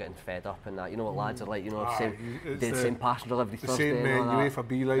 like you're not getting fed up and that. You know what lads are like, you know, the same passing drill every Thursday. The same UEFA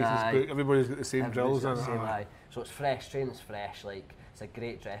B licence book, everybody's got the same drills in it. So it's fresh, training's fresh, like it's a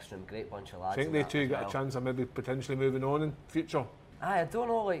great dressing room, great bunch of lads. I think they two get a chance of maybe potentially moving on in future. I don't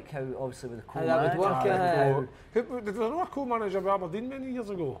know like how obviously with the co-manager. That would work. Did there not a co-manager of Aberdeen many years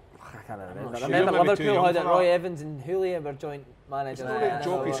ago? I can't remember. I remember Liverpool had it. Roy Evans and Julian were joint managers. It's not like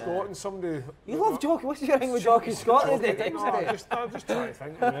Jockey Scott and somebody. You love Jockey. What's your thing with Jockey Scott? I'm just trying to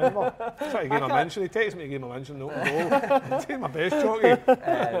think. Remember, trying to give him a mention. He texted me to give him a mention. No goal. Take my best, Jockey.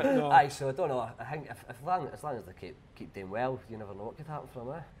 So I don't know. I think as long as they keep doing well, you never know what could happen from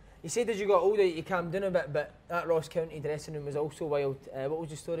there. You said as you got older you calmed down a bit, but that Ross County dressing room was also wild. What was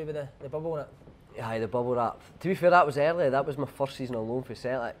the story with the bubble in it? Aye, the bubble wrap. To be fair, that was early. That was my first season on loan for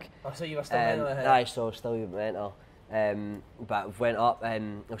Celtic. Oh, so you were still mental? Aye, so I was still mental. But we went up,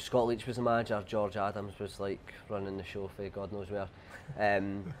 Scott Leach was the manager, George Adams was like running the show for God knows where.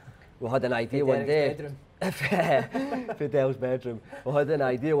 We had an idea one day. Fidel's bedroom. We had an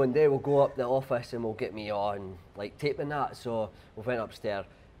idea one day, we'll go up the office and we'll get me on, like taping that. So we went upstairs,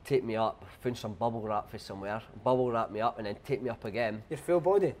 taped me up, found some bubble wrap for somewhere, bubble wrap me up and then taped me up again. Your full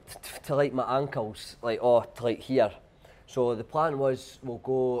body? To like my ankles, to like here. So the plan was we'll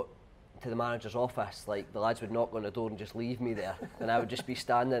go to the manager's office, like the lads would knock on the door and just leave me there and I would just be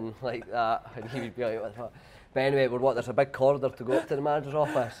standing like that and he would be like, what the fuck? But anyway, there's a big corridor to go up to the manager's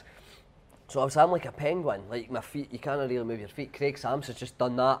office. So I'm like a penguin, like my feet, you can't really move your feet. Craig Sampson's just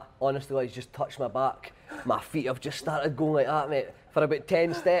done that. Honestly, like, he's just touched my back. My feet have just started going like that, mate, for about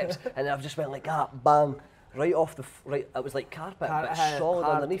 10 steps. And I've just went like that, bang, right off it was like carpet, but solid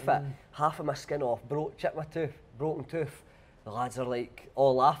underneath it. Half of my skin off, chipped my tooth, broken tooth. The lads are like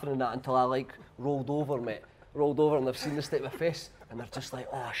all laughing and that until I like rolled over, mate. Rolled over and they've seen the state of my face. and they're just like,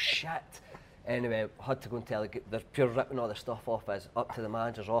 oh shit. Anyway, had to go and tell, they're pure ripping all the stuff off us, up to the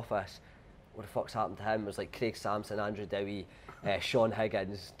manager's office. What the fuck's happened to him? It was like Craig Sampson, Andrew Dowie, Sean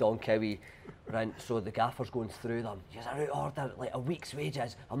Higgins, Don Cowie. Right, so the gaffer's going through them. You're out of order, like a week's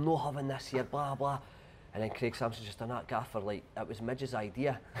wages. I'm not having this here, blah, blah. And then Craig Sampson just done that gaffer, like, it was Midge's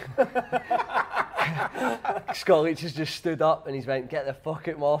idea. Scott Leach has just stood up and he's went, get the fuck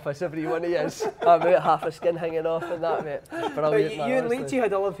out of my office, every one of yous. I'm out, half a skin hanging off and that, mate. Brilliant, you and Leachy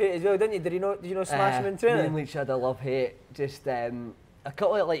had a love-hate as well, didn't you? Did you not smash him in training? Me and Leach had a love-hate. Just, a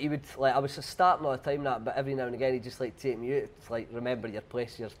couple of, like, he would, like, I was starting all the time that, but every now and again he'd just, like, take me out. It's like, remember your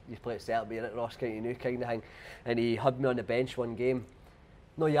place, you play at Celtic, you're at Ross County New kind of thing. And he had me on the bench one game.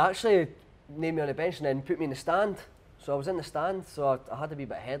 No, you actually named me on the bench and then put me in the stand. So I was in the stand, so I had a wee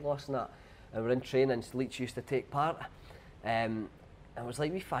bit of head loss and that. And we're in training, Leach used to take part. And it was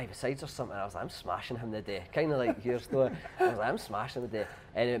like we 5-a-sides or something. I was like, I'm smashing him today. Kind of like years ago. I was like, I'm smashing him today.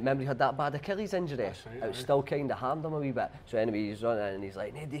 And I remember he had that bad Achilles injury. Right, it was still kind of harmed him a wee bit. So anyway, he's running and he's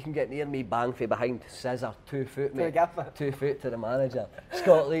like, Ned, you can get near me, bang from behind, scissor, 2 foot, mate. 2 foot to the manager.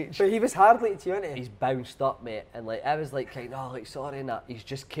 Scott Leach. But he was hard like to you, wasn't he? He's bounced up, mate. And like, I was like, kind of, oh, like, sorry, and that. He's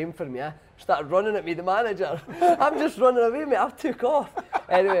just came for me, started running at me, the manager. I'm just running away, mate. I've took off.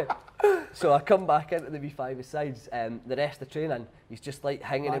 Anyway. So I come back into the wee 5-a-sides, the rest of the training, he's just like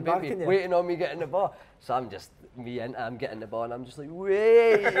hanging about me, waiting on me getting the ball. So I'm getting the ball and I'm just like,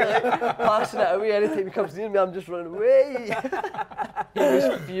 way, like, passing it away. Anytime he comes near me, I'm just running away. He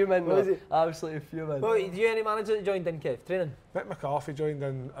was fuming, was he? Absolutely fuming. Well, do you any manager that joined in, Kev, training? Mick McCarthy joined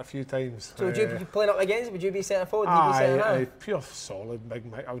in a few times. So would you be playing up against him? Would you be centre forward? Would you be centre half? Pure solid,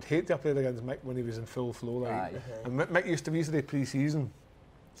 big Mick. I would hate to have played against Mick when he was in full flow. Like. And Mick used to be easily pre-season.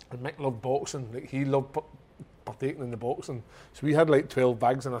 And Mick loved boxing, like he loved partaking in the boxing. So we had like 12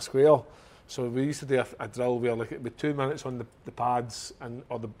 bags in a square. So we used to do a drill where like it'd be 2 minutes on the pads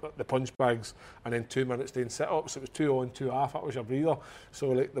or the punch bags, and then 2 minutes doing sit-ups. It was 2 on, 2 off. That was your breather. So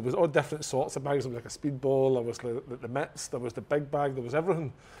like there was all different sorts of bags. There was like a speedball. There was like the mitts. There was the big bag. There was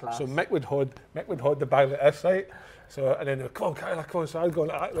everything. Class. So Mick would hold the bag like this, right? So, and then they would, come on, Kyler, come on. So I'd go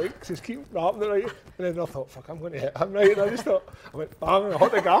like that, like, just keep wrapping it, right? And then I thought, fuck, I'm going to hit him, right? And I just thought, I went, bang, and I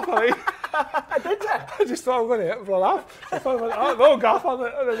hit the gaffer, right? I did that. I just thought I'm going to hit him for a laugh. So I went, oh, no, gaffer.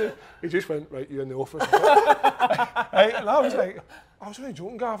 And then he just went, right, you in the office. Right? And I was like, I was really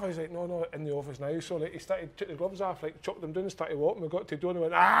joking, Gaff. I was like, no, in the office now. So like, he started took the gloves off, like chopped them down and started walking. We got to the door and he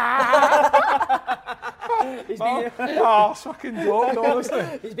went, He's been fucking joke,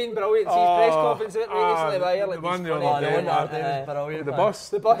 honestly. He's been brilliant. See his press conference recently by here. The one the bus.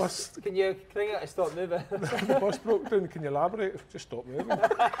 The bus. Can you bring it to stop moving? The bus broke down. Can you elaborate? Just stop moving.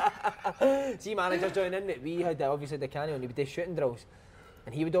 See, managers joining in that we had obviously the canny and he would do shooting drills.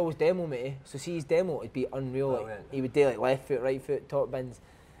 And he would always demo me, so see his demo, it'd be unreal. Like, he would do like left foot, right foot, top bins,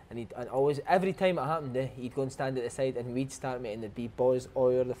 and always every time it happened, he'd go and stand at the side, and we'd start mate, and there'd be boys all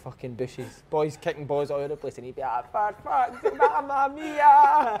over the fucking bushes, boys kicking balls all over the place, and he'd be fuck, mamma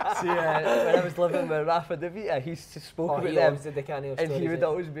mia. See, when I was living with Rafa De Vita, he spoke about them, and he would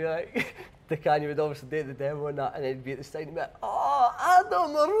always be like. The Canny would obviously do the demo and that, and then he'd be at the side and be like, oh,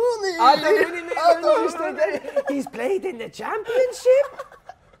 Adam Rooney, he's played in the Championship.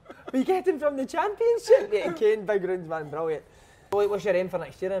 We get him from the Championship, mate. Kane, big rounds, man, brilliant. What's your aim for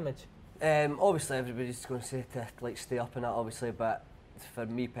next year, Image? Obviously, everybody's going to say to like stay up in that, obviously, but for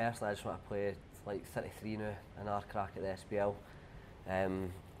me personally, I just want to play like 33 now, an hour crack at the SPL.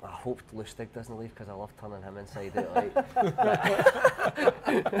 I hope Lustig doesn't leave because I love turning him inside out. Like.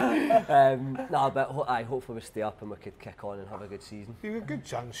 But hopefully we stay up and we could kick on and have a good season. You have a good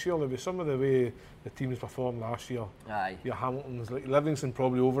chance, surely, with some of the way the teams performed last year. Aye. Your Hamiltons, like Livingston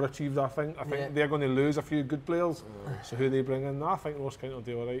probably overachieved, I think. I think they're going to lose a few good players. So who they bring in, I think Ross County will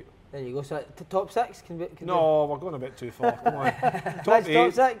do all right. There you go. So top 6? No, we're going a bit too far. Come on. Top 8.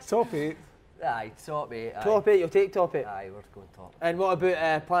 Top 6? Top 8. Aye, top 8. Aye. Top 8, you'll take top 8? Aye, we're going top. And what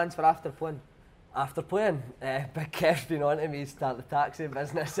about plans for after playing? After playing, Big Kev's been on to me to start the taxi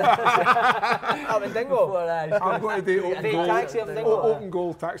business. Up in Dingle? I'm going to do open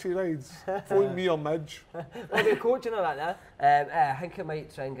goal taxi rides. Phone me or Midge. What about coaching or that now? I think I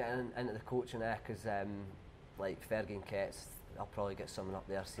might try and get into the coaching there because like Fergie and Ketts, I'll probably get someone up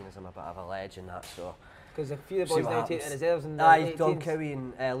there seeing as I'm a bit of a legend and that, so... Because a few of the boys now take the reserves and Aye, Don Cowie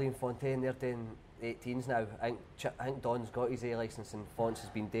and Liam Fontaine, they're doing 18s now. I think Don's got his A licence and Fonts has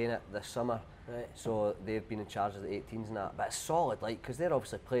been doing it this summer. Right. So they've been in charge of the 18s and that. But it's solid, like, because they're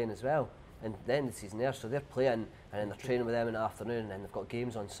obviously playing as well. And then the season there, so they're playing and then they're training with them in the afternoon and then they've got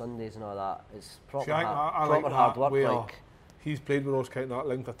games on Sundays and all that. It's proper hard work. Like. he's played with Ross County that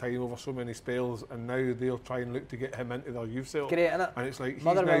length of time over so many spells, and now they'll try and look to get him into their youth setup. Great, innit? And it's like he's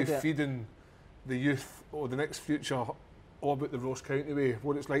Motherwell now feeding the youth or the next future all about the Ross County way,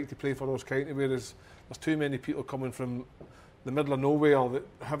 what it's like to play for Ross County, whereas there's too many people coming from the middle of nowhere that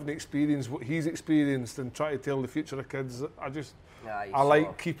haven't experienced what he's experienced and try to tell the future of kids. I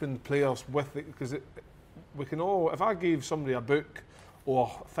like keeping players with it, because we can all, if I gave somebody a book or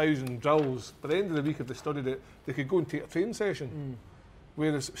 1,000 drills, by the end of the week if they studied it, they could go and take a training session.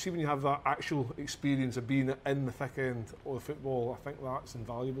 Whereas, see, when you have that actual experience of being in the thick end of the football, I think that's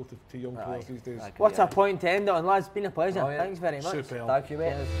invaluable to young players these days. What a point to end it on, lads. It's been a pleasure. Oh, yeah. Thanks very much. Superb. Thank you,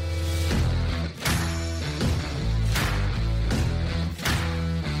 mate.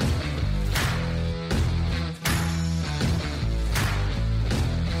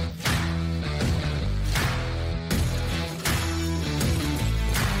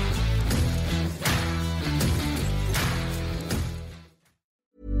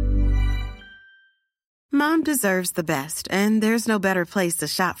 Mom deserves the best, and there's no better place to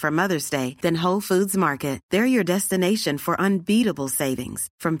shop for Mother's Day than Whole Foods Market. They're your destination for unbeatable savings,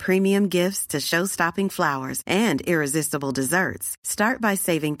 from premium gifts to show-stopping flowers and irresistible desserts. Start by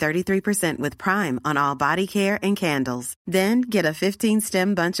saving 33% with Prime on all body care and candles. Then get a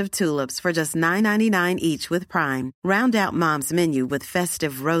 15-stem bunch of tulips for just $9.99 each with Prime. Round out Mom's menu with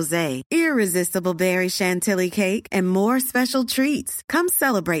festive rosé, irresistible berry chantilly cake, and more special treats. Come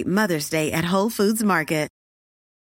celebrate Mother's Day at Whole Foods Market.